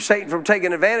God to keep Satan from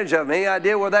taking advantage of him. Any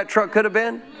idea where that truck could have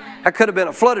been? That could have been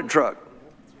a flooded truck.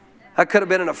 That could have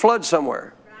been in a flood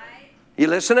somewhere. You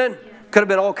listening? Could have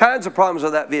been all kinds of problems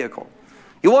with that vehicle.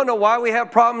 You want to know why we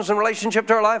have problems in relationship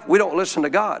to our life? We don't listen to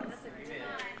God.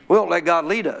 We don't let God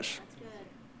lead us.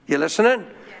 You listening?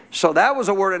 So that was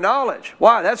a word of knowledge.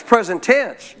 Why? That's present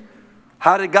tense.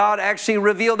 How did God actually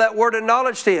reveal that word of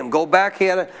knowledge to him? Go back. He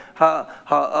had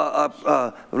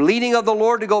a leading of the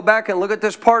Lord to go back and look at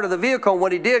this part of the vehicle. And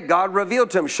what he did, God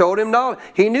revealed to him, showed him knowledge.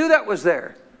 He knew that was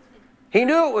there. He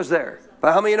knew it was there.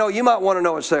 But how many of you know you might want to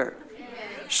know it's there?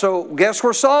 So guess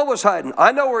where Saul was hiding?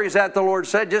 I know where he's at, the Lord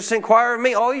said. Just inquire of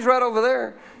me. Oh, he's right over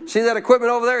there. See that equipment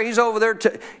over there? He's over there.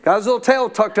 Got his little tail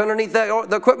tucked underneath the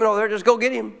equipment over there. Just go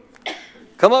get him.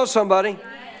 Come on, somebody.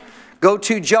 Go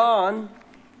to John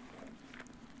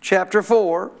chapter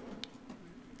 4.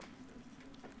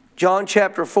 John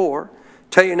chapter 4.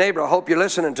 Tell your neighbor, I hope you're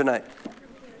listening tonight.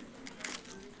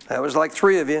 That was like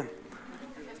 3 of you.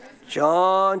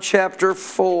 John chapter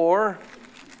 4.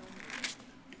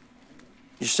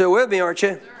 You're still with me, aren't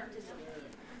you?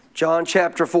 John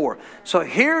chapter 4. So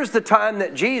here's the time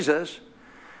that Jesus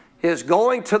is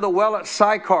going to the well at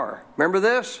Sychar. Remember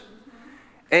this?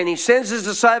 And he sends his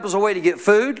disciples away to get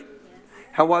food.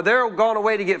 And while they're going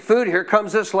away to get food, here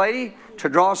comes this lady to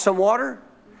draw some water.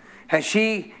 And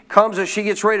she comes as she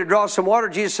gets ready to draw some water.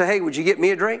 Jesus said, hey, would you get me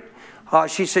a drink?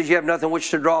 She says, you have nothing which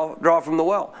to draw from the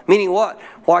well. Meaning what?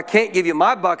 Well, I can't give you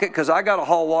my bucket because I got to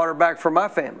haul water back for my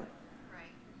family.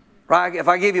 Right? If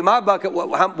I give you my bucket, where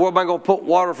am I going to put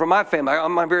water for my family?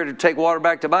 I'm here to take water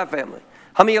back to my family.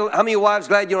 How many wives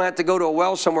glad you don't have to go to a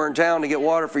well somewhere in town to get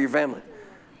water for your family?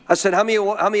 I said, how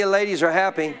many ladies are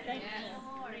happy?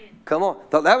 Come on.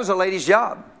 That was a lady's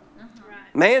job.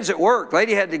 Man's at work.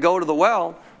 Lady had to go to the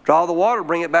well, draw the water,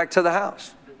 bring it back to the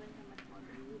house.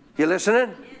 You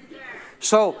listening?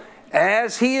 So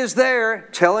As he is there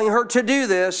telling her to do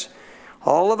this,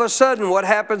 all of a sudden, what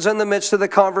happens in the midst of the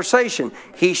conversation?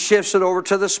 He shifts it over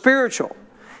to the spiritual.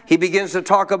 He begins to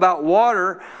talk about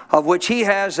water, of which he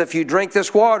has. If you drink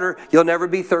this water, you'll never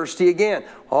be thirsty again.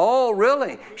 Oh,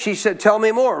 really? She said, tell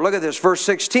me more. Look at this, verse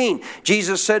 16.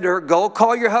 Jesus said to her, go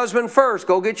call your husband first.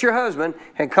 Go get your husband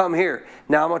and come here.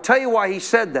 Now, I'm going to tell you why he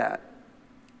said that.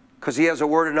 Because he has a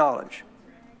word of knowledge.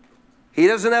 He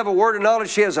doesn't have a word of knowledge.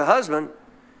 She has a husband.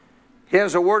 He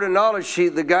has a word of knowledge.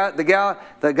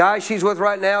 The guy she's with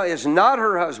right now is not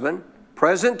her husband.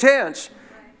 Present tense.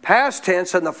 Past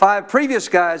tense, and the 5 previous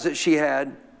guys that she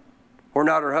had were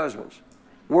not her husbands.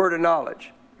 Word of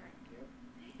knowledge.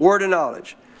 Word of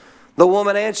knowledge. The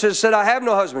woman answered and said, I have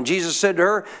no husband. Jesus said to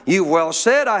her, you've well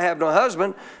said, I have no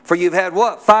husband, for you've had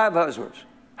what? 5 husbands.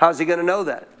 How's he going to know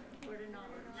that?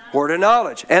 Word of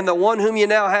knowledge. And the one whom you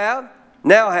now have,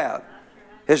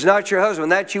 is not your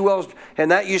husband. That you well,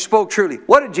 and that you spoke truly.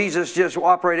 What did Jesus just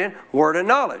operate in? Word of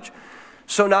knowledge.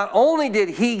 So not only did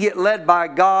he get led by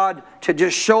God to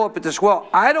just show up at this well,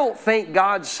 I don't think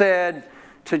God said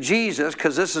to Jesus,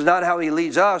 because this is not how he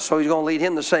leads us, so he's going to lead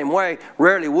him the same way.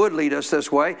 Rarely would lead us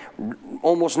this way.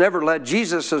 Almost never led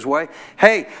Jesus this way.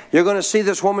 Hey, you're going to see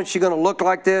this woman, she's going to look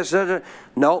like this.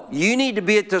 No, you need to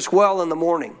be at this well in the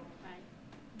morning.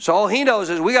 So all he knows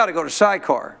is we got to go to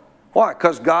Sychar. Why?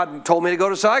 Because God told me to go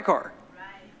to Sychar.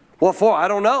 What for? I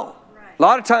don't know. A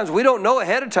lot of times we don't know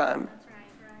ahead of time.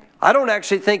 I don't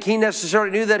actually think he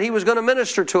necessarily knew that he was going to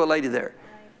minister to a lady there.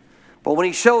 But when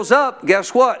he shows up,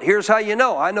 guess what? Here's how you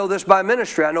know. I know this by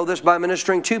ministry. I know this by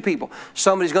ministering to people.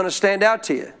 Somebody's going to stand out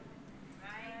to you.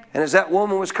 And as that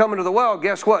woman was coming to the well,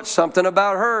 guess what? Something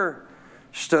about her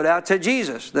stood out to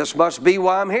Jesus. This must be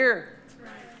why I'm here.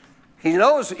 He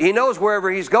knows wherever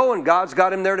he's going, God's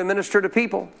got him there to minister to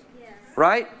people.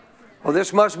 Right? Well,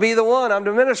 this must be the one I'm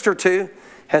to minister to.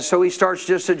 And so he starts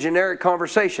just a generic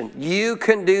conversation. You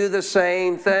can do the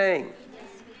same thing.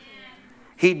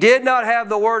 He did not have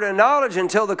the word of knowledge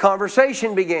until the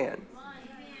conversation began.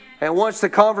 And once the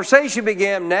conversation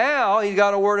began, now he's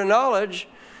got a word of knowledge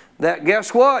that,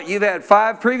 guess what? You've had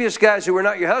 5 previous guys who were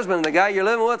not your husband, and the guy you're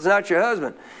living with is not your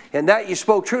husband. And that you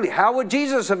spoke truly. How would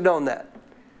Jesus have known that?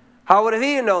 How would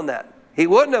he have known that? He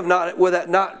wouldn't have known it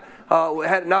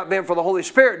had it not been for the Holy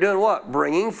Spirit doing what?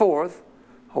 Bringing forth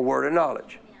a word of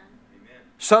knowledge.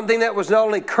 Something that was not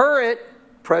only current,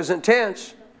 present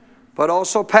tense, but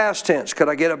also past tense. Could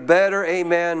I get a better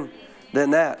amen than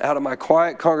that out of my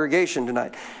quiet congregation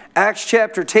tonight? Acts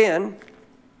chapter 10.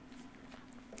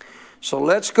 So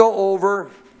let's go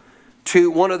over to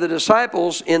one of the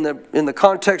disciples in the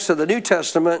context of the New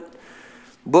Testament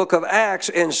book of Acts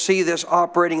and see this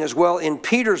operating as well in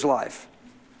Peter's life.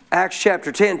 Acts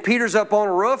chapter 10. Peter's up on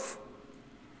a roof.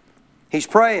 He's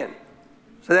praying.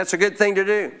 So that's a good thing to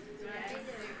do.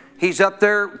 He's up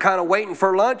there kind of waiting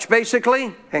for lunch,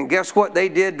 basically. And guess what they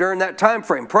did during that time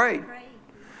frame? Prayed.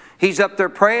 He's up there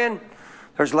praying.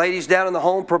 There's ladies down in the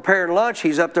home preparing lunch.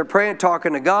 He's up there praying,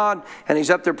 talking to God. And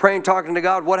he's up there praying, talking to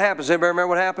God. What happens? Anybody remember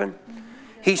what happened?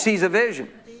 He sees a vision.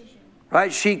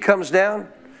 Right? Sheet comes down.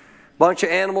 Bunch of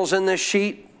animals in this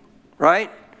sheet. Right?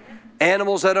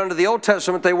 Animals that under the Old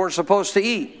Testament they weren't supposed to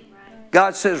eat.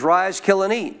 God says, rise, kill,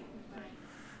 and eat.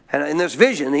 And in this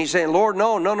vision, he's saying, Lord,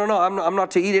 no, I'm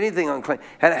not to eat anything unclean.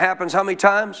 And it happens how many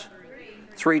times?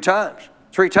 3 times.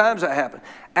 3 times that happened.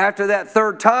 After that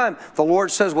 3rd time, the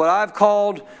Lord says, what I've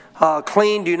called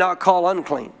clean, do not call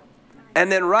unclean.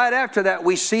 And then right after that,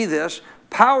 we see this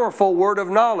powerful word of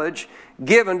knowledge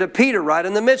given to Peter right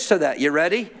in the midst of that. You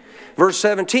ready? Verse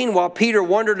 17, while Peter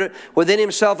wondered within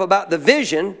himself about the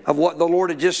vision of what the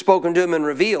Lord had just spoken to him and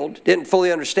revealed, didn't fully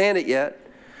understand it yet,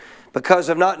 because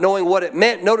of not knowing what it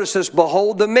meant. Notice this,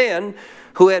 behold, the men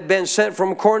who had been sent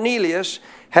from Cornelius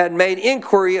had made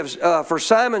inquiry for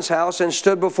Simon's house and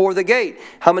stood before the gate.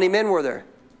 How many men were there?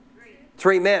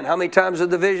 3 men. How many times did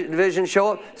the vision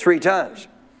show up? 3 times.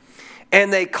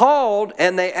 And they called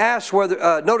and they asked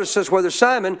whether, notice this, whether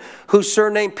Simon, whose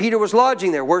surname Peter, was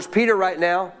lodging there. Where's Peter right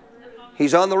now?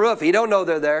 He's on the roof. He don't know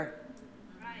they're there.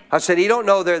 I said he don't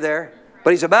know they're there, but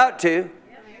he's about to.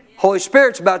 Holy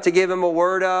Spirit's about to give him a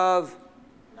word of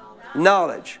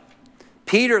knowledge.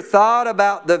 Peter thought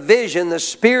about the vision. The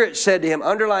Spirit said to him,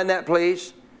 underline that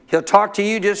please. He'll talk to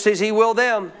you just as he will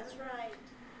them. That's right.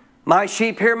 My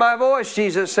sheep hear my voice,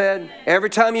 Jesus said. Every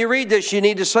time you read this, you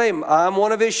need to say, I'm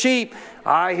one of his sheep.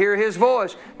 I hear his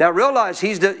voice. Now realize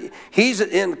he's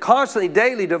in constantly,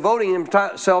 daily devoting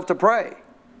himself to pray,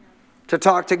 to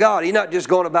talk to God. He's not just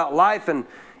going about life and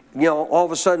all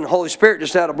of a sudden, Holy Spirit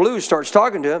just out of blue starts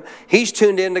talking to him. He's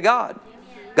tuned in to God.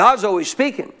 God's always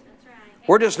speaking.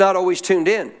 We're just not always tuned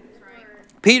in.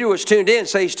 Peter was tuned in.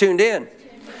 Say he's tuned in.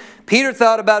 Peter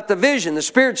thought about the vision. The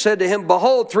Spirit said to him,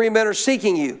 behold, 3 men are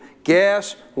seeking you.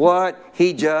 Guess what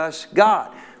he just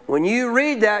got? When you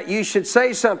read that, you should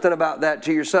say something about that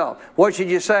to yourself. What should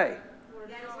you say?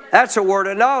 That's a word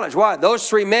of knowledge. Why? Those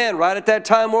 3 men right at that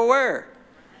time were where?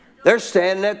 They're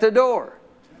standing at the door.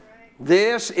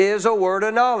 This is a word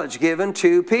of knowledge given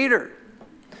to Peter.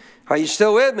 Are you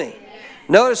still with me?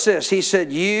 Notice this. He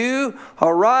said, you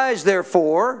arise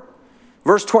therefore.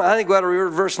 Verse 20, I think we ought to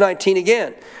read verse 19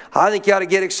 again. I think you ought to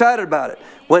get excited about it.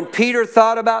 When Peter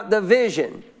thought about the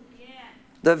vision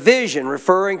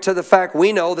referring to the fact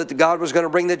we know that God was going to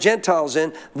bring the Gentiles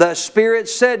in, the Spirit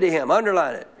said to him,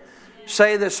 underline it.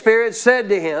 Say, the Spirit said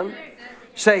to him.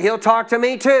 Say, he'll talk to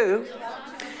me too.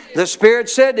 The Spirit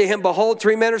said to him, behold,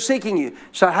 3 men are seeking you.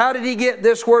 So how did he get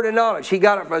this word of knowledge? He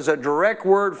got it as a direct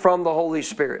word from the Holy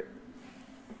Spirit.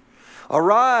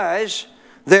 Arise,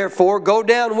 therefore, go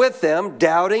down with them,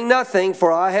 doubting nothing,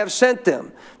 for I have sent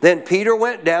them. Then Peter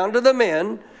went down to the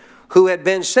men who had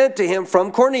been sent to him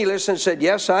from Cornelius and said,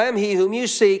 yes, I am he whom you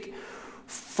seek.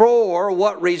 For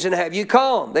what reason have you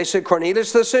come? They said,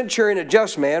 Cornelius the centurion, a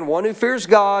just man, one who fears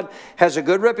God, has a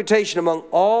good reputation among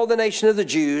all the nation of the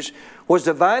Jews, was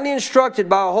divinely instructed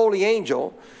by a holy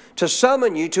angel to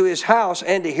summon you to his house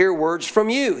and to hear words from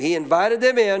you. He invited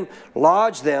them in,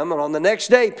 lodged them, and on the next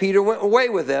day Peter went away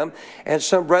with them, and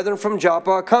some brethren from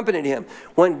Joppa accompanied him.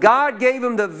 When God gave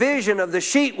him the vision of the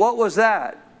sheet, what was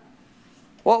that?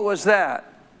 What was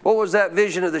that? What was that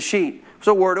vision of the sheet? It was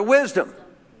a word of wisdom.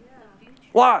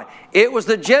 Why? It was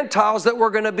the Gentiles that were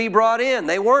going to be brought in.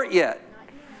 They weren't yet.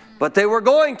 But they were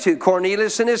going to.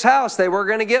 Cornelius and his house, they were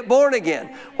going to get born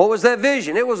again. What was that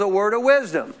vision? It was a word of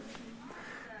wisdom.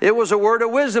 It was a word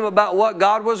of wisdom about what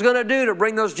God was going to do to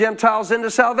bring those Gentiles into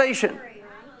salvation.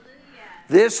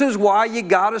 This is why you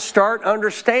got to start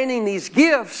understanding these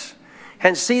gifts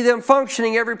and see them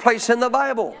functioning every place in the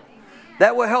Bible.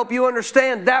 That will help you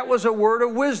understand that was a word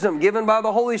of wisdom given by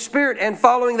the Holy Spirit. And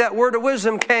following that word of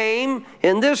wisdom came,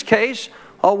 in this case,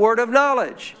 a word of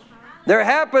knowledge. There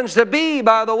happens to be,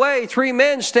 by the way, 3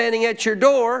 men standing at your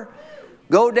door.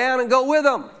 Go down and go with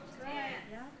them.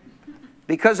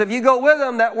 Because if you go with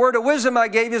them, that word of wisdom I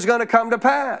gave you is going to come to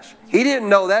pass. He didn't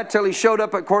know that till he showed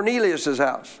up at Cornelius'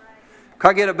 house.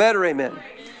 Can I get a better amen?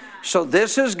 So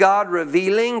this is God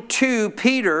revealing to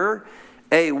Peter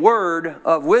a word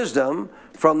of wisdom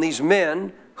from these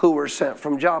men who were sent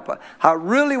from Joppa. I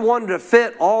really wanted to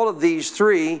fit all of these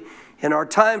 3 in our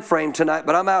time frame tonight,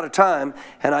 but I'm out of time,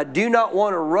 and I do not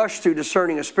want to rush through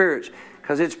discerning of spirits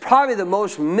because it's probably the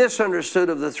most misunderstood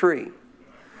of the 3.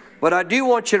 But I do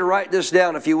want you to write this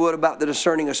down, if you would, about the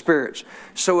discerning of spirits.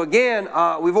 So again,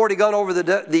 we've already gone over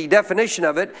the definition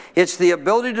of it. It's the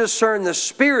ability to discern the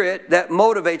spirit that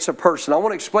motivates a person. I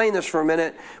want to explain this for a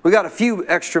minute. We got a few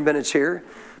extra minutes here,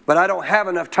 but I don't have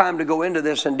enough time to go into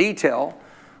this in detail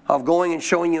of going and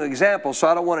showing you examples, so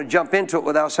I don't want to jump into it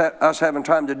without us having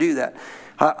time to do that.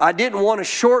 I didn't want to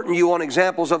shorten you on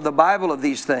examples of the Bible of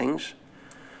these things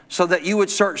so that you would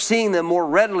start seeing them more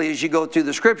readily as you go through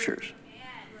the Scriptures.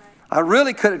 I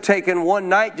really could have taken one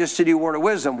night just to do Word of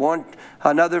Wisdom,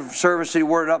 another service to do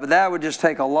Word of, but that would just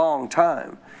take a long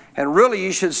time. And really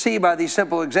you should see by these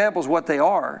simple examples what they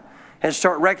are and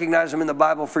start recognizing them in the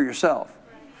Bible for yourself.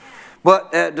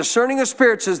 But discerning of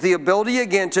spirits is the ability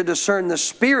again to discern the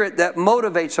spirit that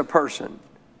motivates a person.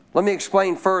 Let me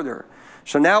explain further.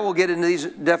 So now we'll get into these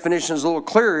definitions a little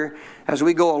clearer as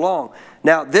we go along.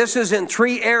 Now this is in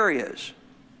 3 areas.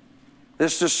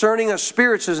 This discerning of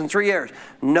spirits is in 3 areas.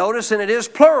 Notice, and it is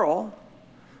plural.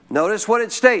 Notice what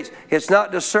it states. It's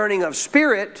not discerning of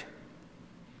spirit.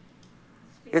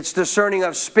 It's discerning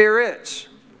of spirits.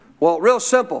 Well, real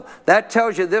simple. That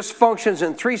tells you this functions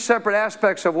in 3 separate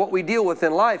aspects of what we deal with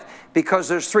in life because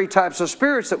there's 3 types of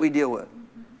spirits that we deal with.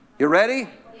 You ready?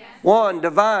 Yes. 1,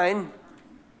 divine.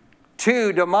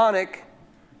 2, demonic.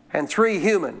 And 3,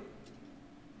 human.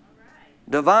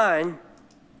 Divine,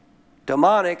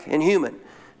 demonic, and human.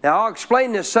 Now, I'll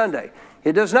explain this Sunday.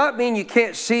 It does not mean you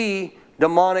can't see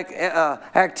demonic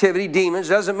activity, demons.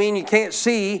 It doesn't mean you can't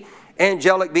see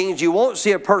angelic beings. You won't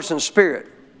see a person's spirit.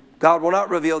 God will not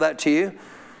reveal that to you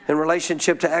in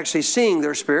relationship to actually seeing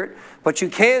their spirit. But you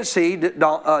can see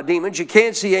demons. You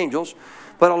can see angels.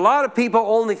 But a lot of people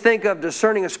only think of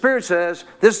discerning of spirits as,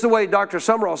 this is the way Dr.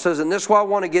 Summerall says, and this is why I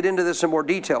want to get into this in more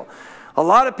detail. A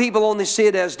lot of people only see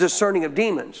it as discerning of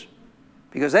demons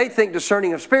because they think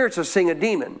discerning of spirits is seeing a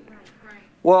demon.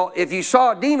 Well, if you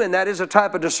saw a demon, that is a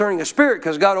type of discerning of spirit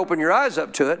because God opened your eyes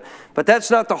up to it. But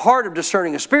that's not the heart of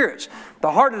discerning of spirits.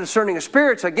 The heart of discerning of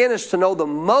spirits, again, is to know the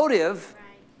motive.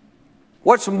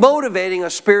 What's motivating a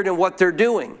spirit and what they're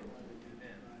doing.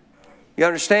 You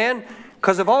understand?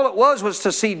 Because if all it was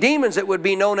to see demons, it would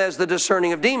be known as the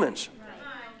discerning of demons.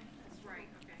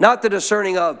 Not the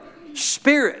discerning of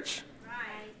spirits.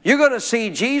 You're going to see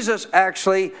Jesus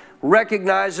actually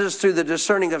recognizes through the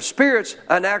discerning of spirits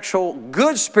an actual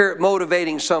good spirit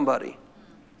motivating somebody.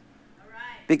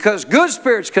 Because good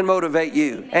spirits can motivate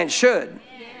you and should,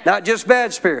 not just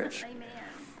bad spirits.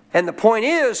 And the point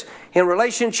is, in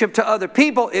relationship to other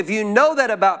people, if you know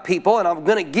that about people, and I'm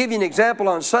going to give you an example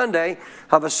on Sunday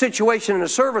of a situation in a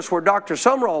service where Dr.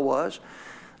 Sumrall was,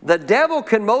 the devil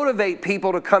can motivate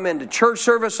people to come into church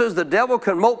services. The devil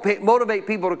can motivate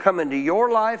people to come into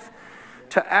your life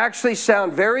to actually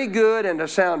sound very good and to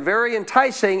sound very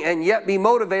enticing and yet be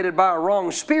motivated by a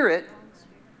wrong spirit.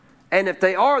 And if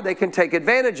they are, they can take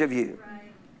advantage of you.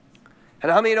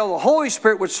 And how many know the Holy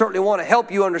Spirit would certainly want to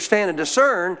help you understand and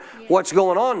discern what's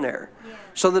going on there?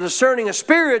 So the discerning of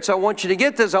spirits, I want you to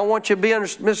get this. I want you to be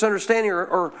misunderstanding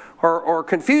or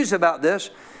confused about this.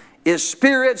 Is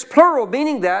spirits plural,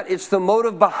 meaning that it's the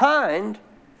motive behind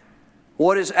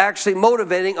what is actually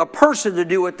motivating a person to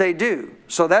do what they do.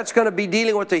 So that's going to be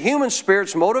dealing with the human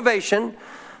spirit's motivation.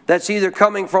 That's either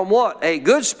coming from what? A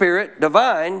good spirit,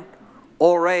 divine,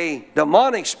 or a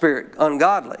demonic spirit,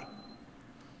 ungodly.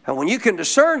 And when you can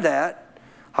discern that,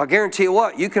 I'll guarantee you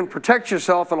what, you can protect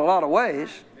yourself in a lot of ways,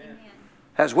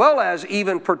 as well as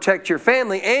even protect your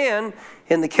family, and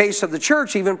in the case of the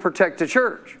church, even protect the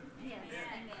church.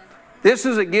 This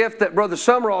is a gift that Brother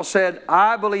Sumrall said,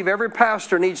 I believe every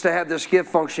pastor needs to have this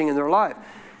gift functioning in their life.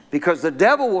 Because the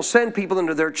devil will send people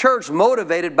into their church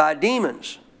motivated by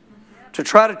demons to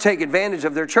try to take advantage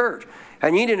of their church.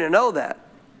 And you need to know that.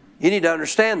 You need to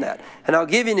understand that. And I'll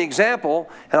give you an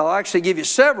example, and I'll actually give you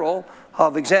several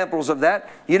of examples of that.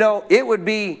 You know, it would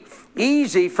be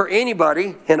easy for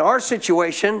anybody in our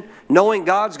situation, knowing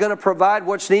God's going to provide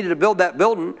what's needed to build that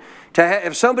building, to have,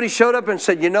 if somebody showed up and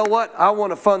said, you know what, I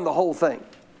want to fund the whole thing.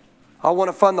 I want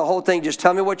to fund the whole thing. Just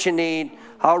tell me what you need.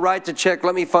 I'll write the check.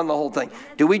 Let me fund the whole thing.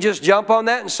 Do we just jump on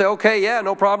that and say, okay, yeah,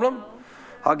 no problem?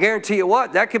 I'll guarantee you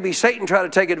what, that could be Satan trying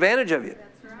to take advantage of you.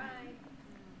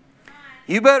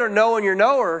 You better know in your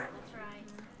knower,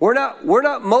 we're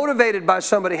not motivated by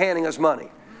somebody handing us money.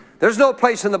 There's no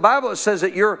place in the Bible that says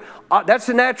that that's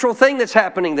a natural thing that's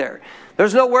happening there.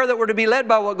 There's nowhere that we're to be led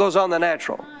by what goes on in the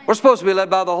natural. We're supposed to be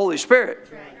led by the Holy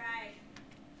Spirit.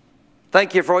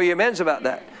 Thank you for all your amens about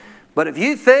that. But if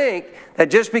you think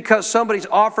that just because somebody's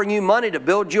offering you money to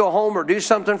build you a home or do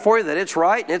something for you, that it's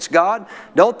right and it's God,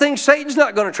 don't think Satan's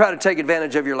not going to try to take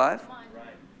advantage of your life.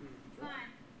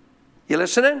 You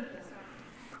listening?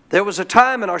 There was a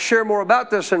time, and I'll share more about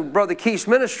this in Brother Keith's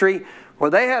ministry, where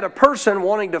they had a person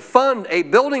wanting to fund a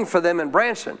building for them in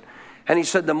Branson. And he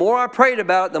said, the more I prayed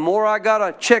about it, the more I got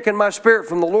a check in my spirit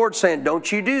from the Lord saying,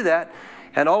 don't you do that.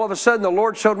 And all of a sudden, the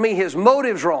Lord showed me his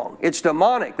motive's wrong. It's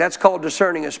demonic. That's called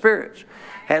discerning of spirits.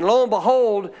 And lo and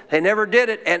behold, they never did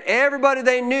it. And everybody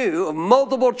they knew of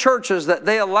multiple churches that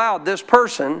they allowed this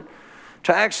person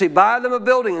to actually buy them a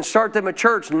building and start them a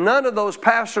church, none of those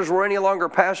pastors were any longer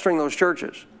pastoring those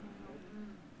churches.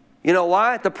 You know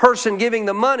why? The person giving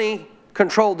the money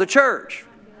controlled the church.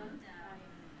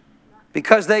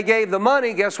 Because they gave the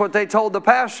money, guess what they told the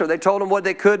pastor? They told him what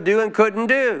they could do and couldn't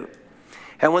do.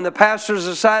 And when the pastors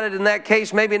decided in that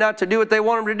case maybe not to do what they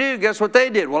wanted them to do, guess what they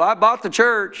did? Well, I bought the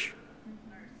church.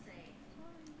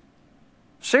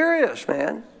 Serious,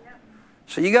 man.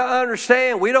 So you got to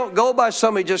understand, we don't go by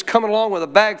somebody just coming along with a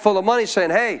bag full of money saying,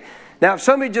 hey, now, if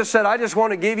somebody just said, I just want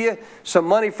to give you some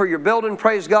money for your building,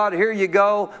 praise God, here you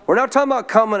go. We're not talking about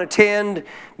come and attend,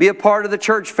 be a part of the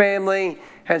church family,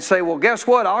 and say, well, guess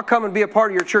what? I'll come and be a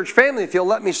part of your church family if you'll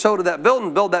let me sow to that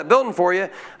building, build that building for you.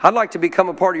 I'd like to become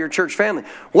a part of your church family.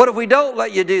 What if we don't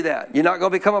let you do that? You're not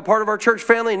going to become a part of our church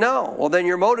family? No. Well, then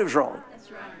your motive's wrong.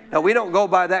 That's right. Now, we don't go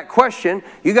by that question.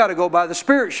 You got to go by the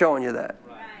Spirit showing you that.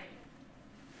 Right.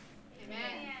 Amen.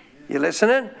 You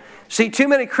listening? See, too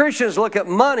many Christians look at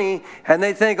money and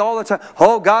they think all the time,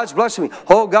 oh, God's blessing me.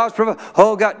 Oh, God's providing.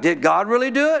 Oh, God. Did God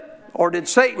really do it? Or did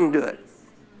Satan do it?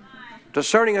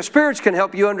 Discerning of spirits can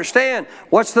help you understand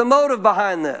what's the motive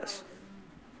behind this.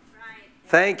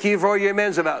 Thank you for all your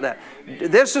amens about that.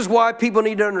 This is why people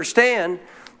need to understand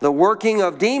the working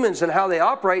of demons and how they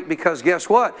operate, because guess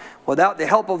what? Without the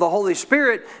help of the Holy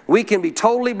Spirit, we can be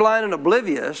totally blind and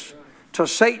oblivious to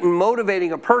Satan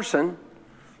motivating a person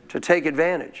to take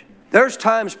advantage. There's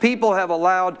times people have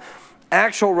allowed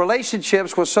actual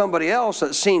relationships with somebody else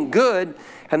that seemed good,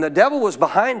 and the devil was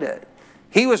behind it.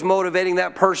 He was motivating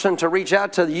that person to reach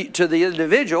out to the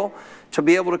individual to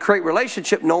be able to create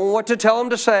relationship, knowing what to tell them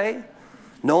to say,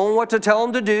 knowing what to tell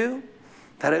them to do,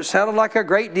 That it sounded like a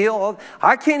great deal.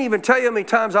 I can't even tell you how many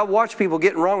times I've watched people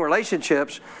get in wrong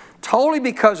relationships totally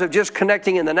because of just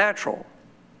connecting in the natural.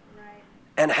 Right.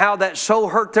 And how that so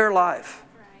hurt their life.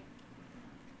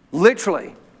 Right.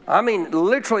 Literally. I mean,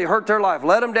 literally hurt their life.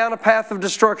 Led them down a path of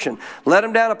destruction. Led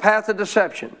them down a path of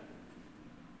deception.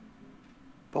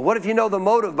 But what if you know the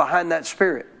motive behind that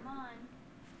spirit?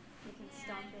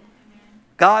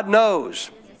 God knows.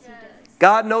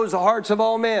 God knows the hearts of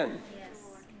all men.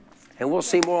 And we'll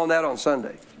see more on that on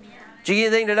Sunday. Did you get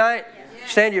anything tonight?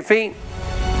 Stand to your feet.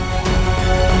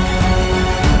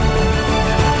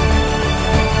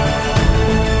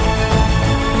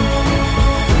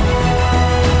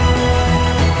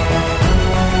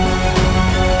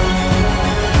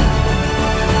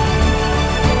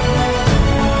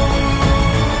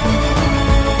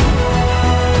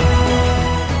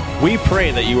 We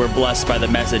pray that you were blessed by the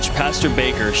message Pastor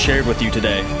Baker shared with you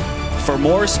today. For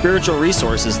more spiritual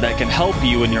resources that can help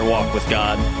you in your walk with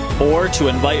God, or to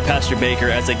invite Pastor Baker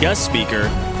as a guest speaker,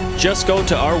 just go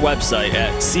to our website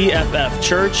at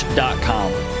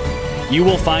cffchurch.com. You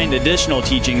will find additional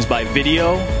teachings by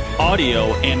video,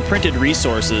 audio, and printed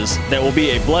resources that will be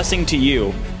a blessing to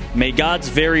you. May God's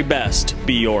very best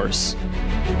be yours.